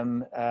 And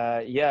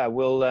yeah,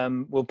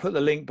 we'll put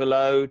the link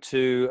below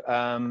to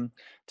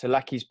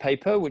Laki's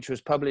paper, which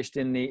was published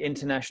in the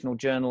International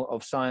Journal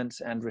of Science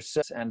and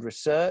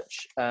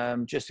Research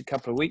just a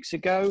couple of weeks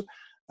ago,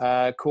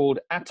 called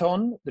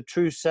Aton: The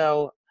True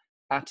Cell,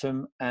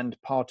 Atom and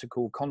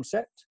Particle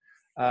Concept.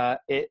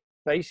 It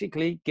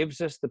basically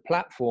gives us the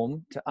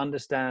platform to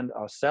understand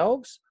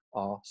ourselves,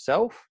 our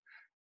self,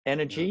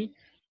 energy,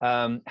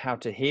 how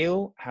to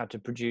heal, how to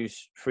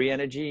produce free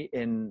energy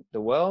in the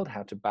world,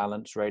 how to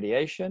balance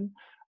radiation,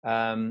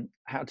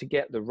 how to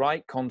get the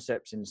right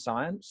concepts in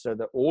science so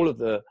that all of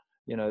the,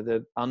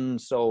 the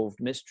unsolved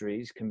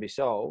mysteries can be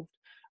solved.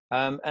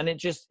 And it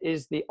just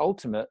is the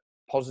ultimate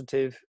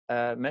positive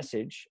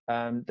message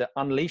that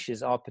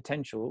unleashes our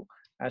potential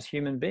as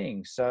human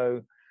beings.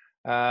 So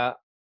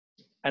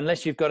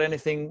unless you've got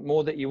anything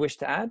more that you wish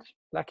to add,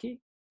 Laki?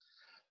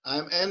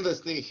 I'm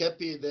endlessly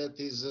happy that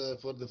is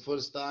for the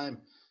first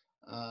time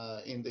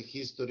in the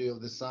history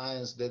of the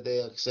science that they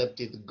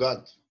accepted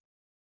God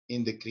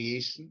in the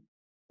creation,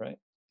 right,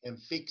 and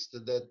fixed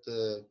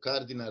that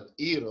cardinal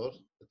error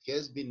that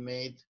has been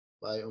made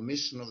by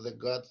omission of the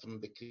God from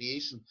the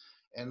creation.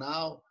 And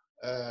now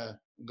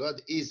God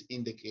is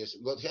in the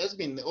creation. God has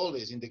been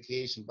always in the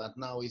creation, but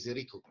now is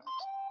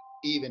recognized,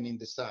 even in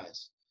the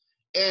science.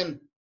 And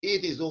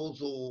it is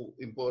also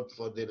important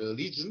for the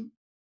religion,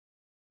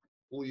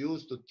 who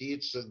used to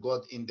teach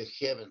God in the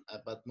heaven,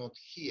 but not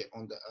here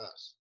on the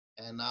earth.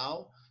 And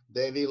now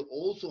they will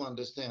also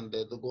understand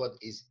that the God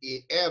is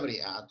in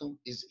every atom,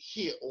 is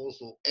here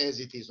also as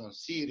it is on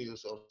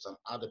Sirius or some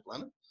other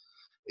planet,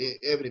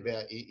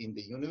 everywhere in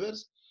the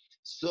universe,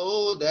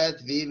 so that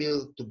we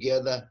will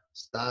together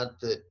start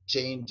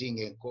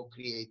changing and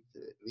co-create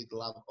with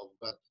love of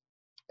God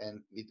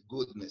and with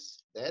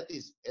goodness. That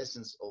is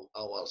essence of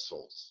our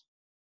souls.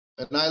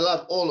 And I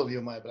love all of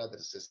you, my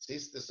brothers and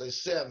sisters. I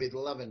share with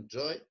love and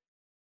joy,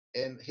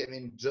 and have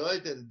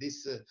enjoyed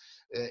this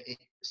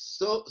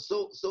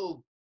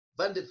so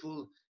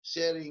wonderful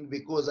sharing,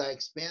 because I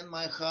expand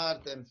my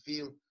heart and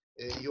feel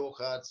your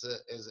hearts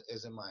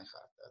as my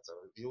heart. That's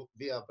all.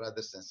 We are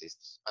brothers and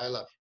sisters. I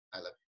love you.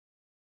 I love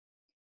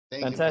you.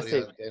 Thank Fantastic. you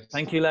for your attention.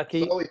 Thank you,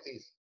 Laki. So it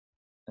is.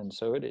 And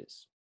so it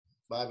is.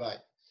 Bye-bye.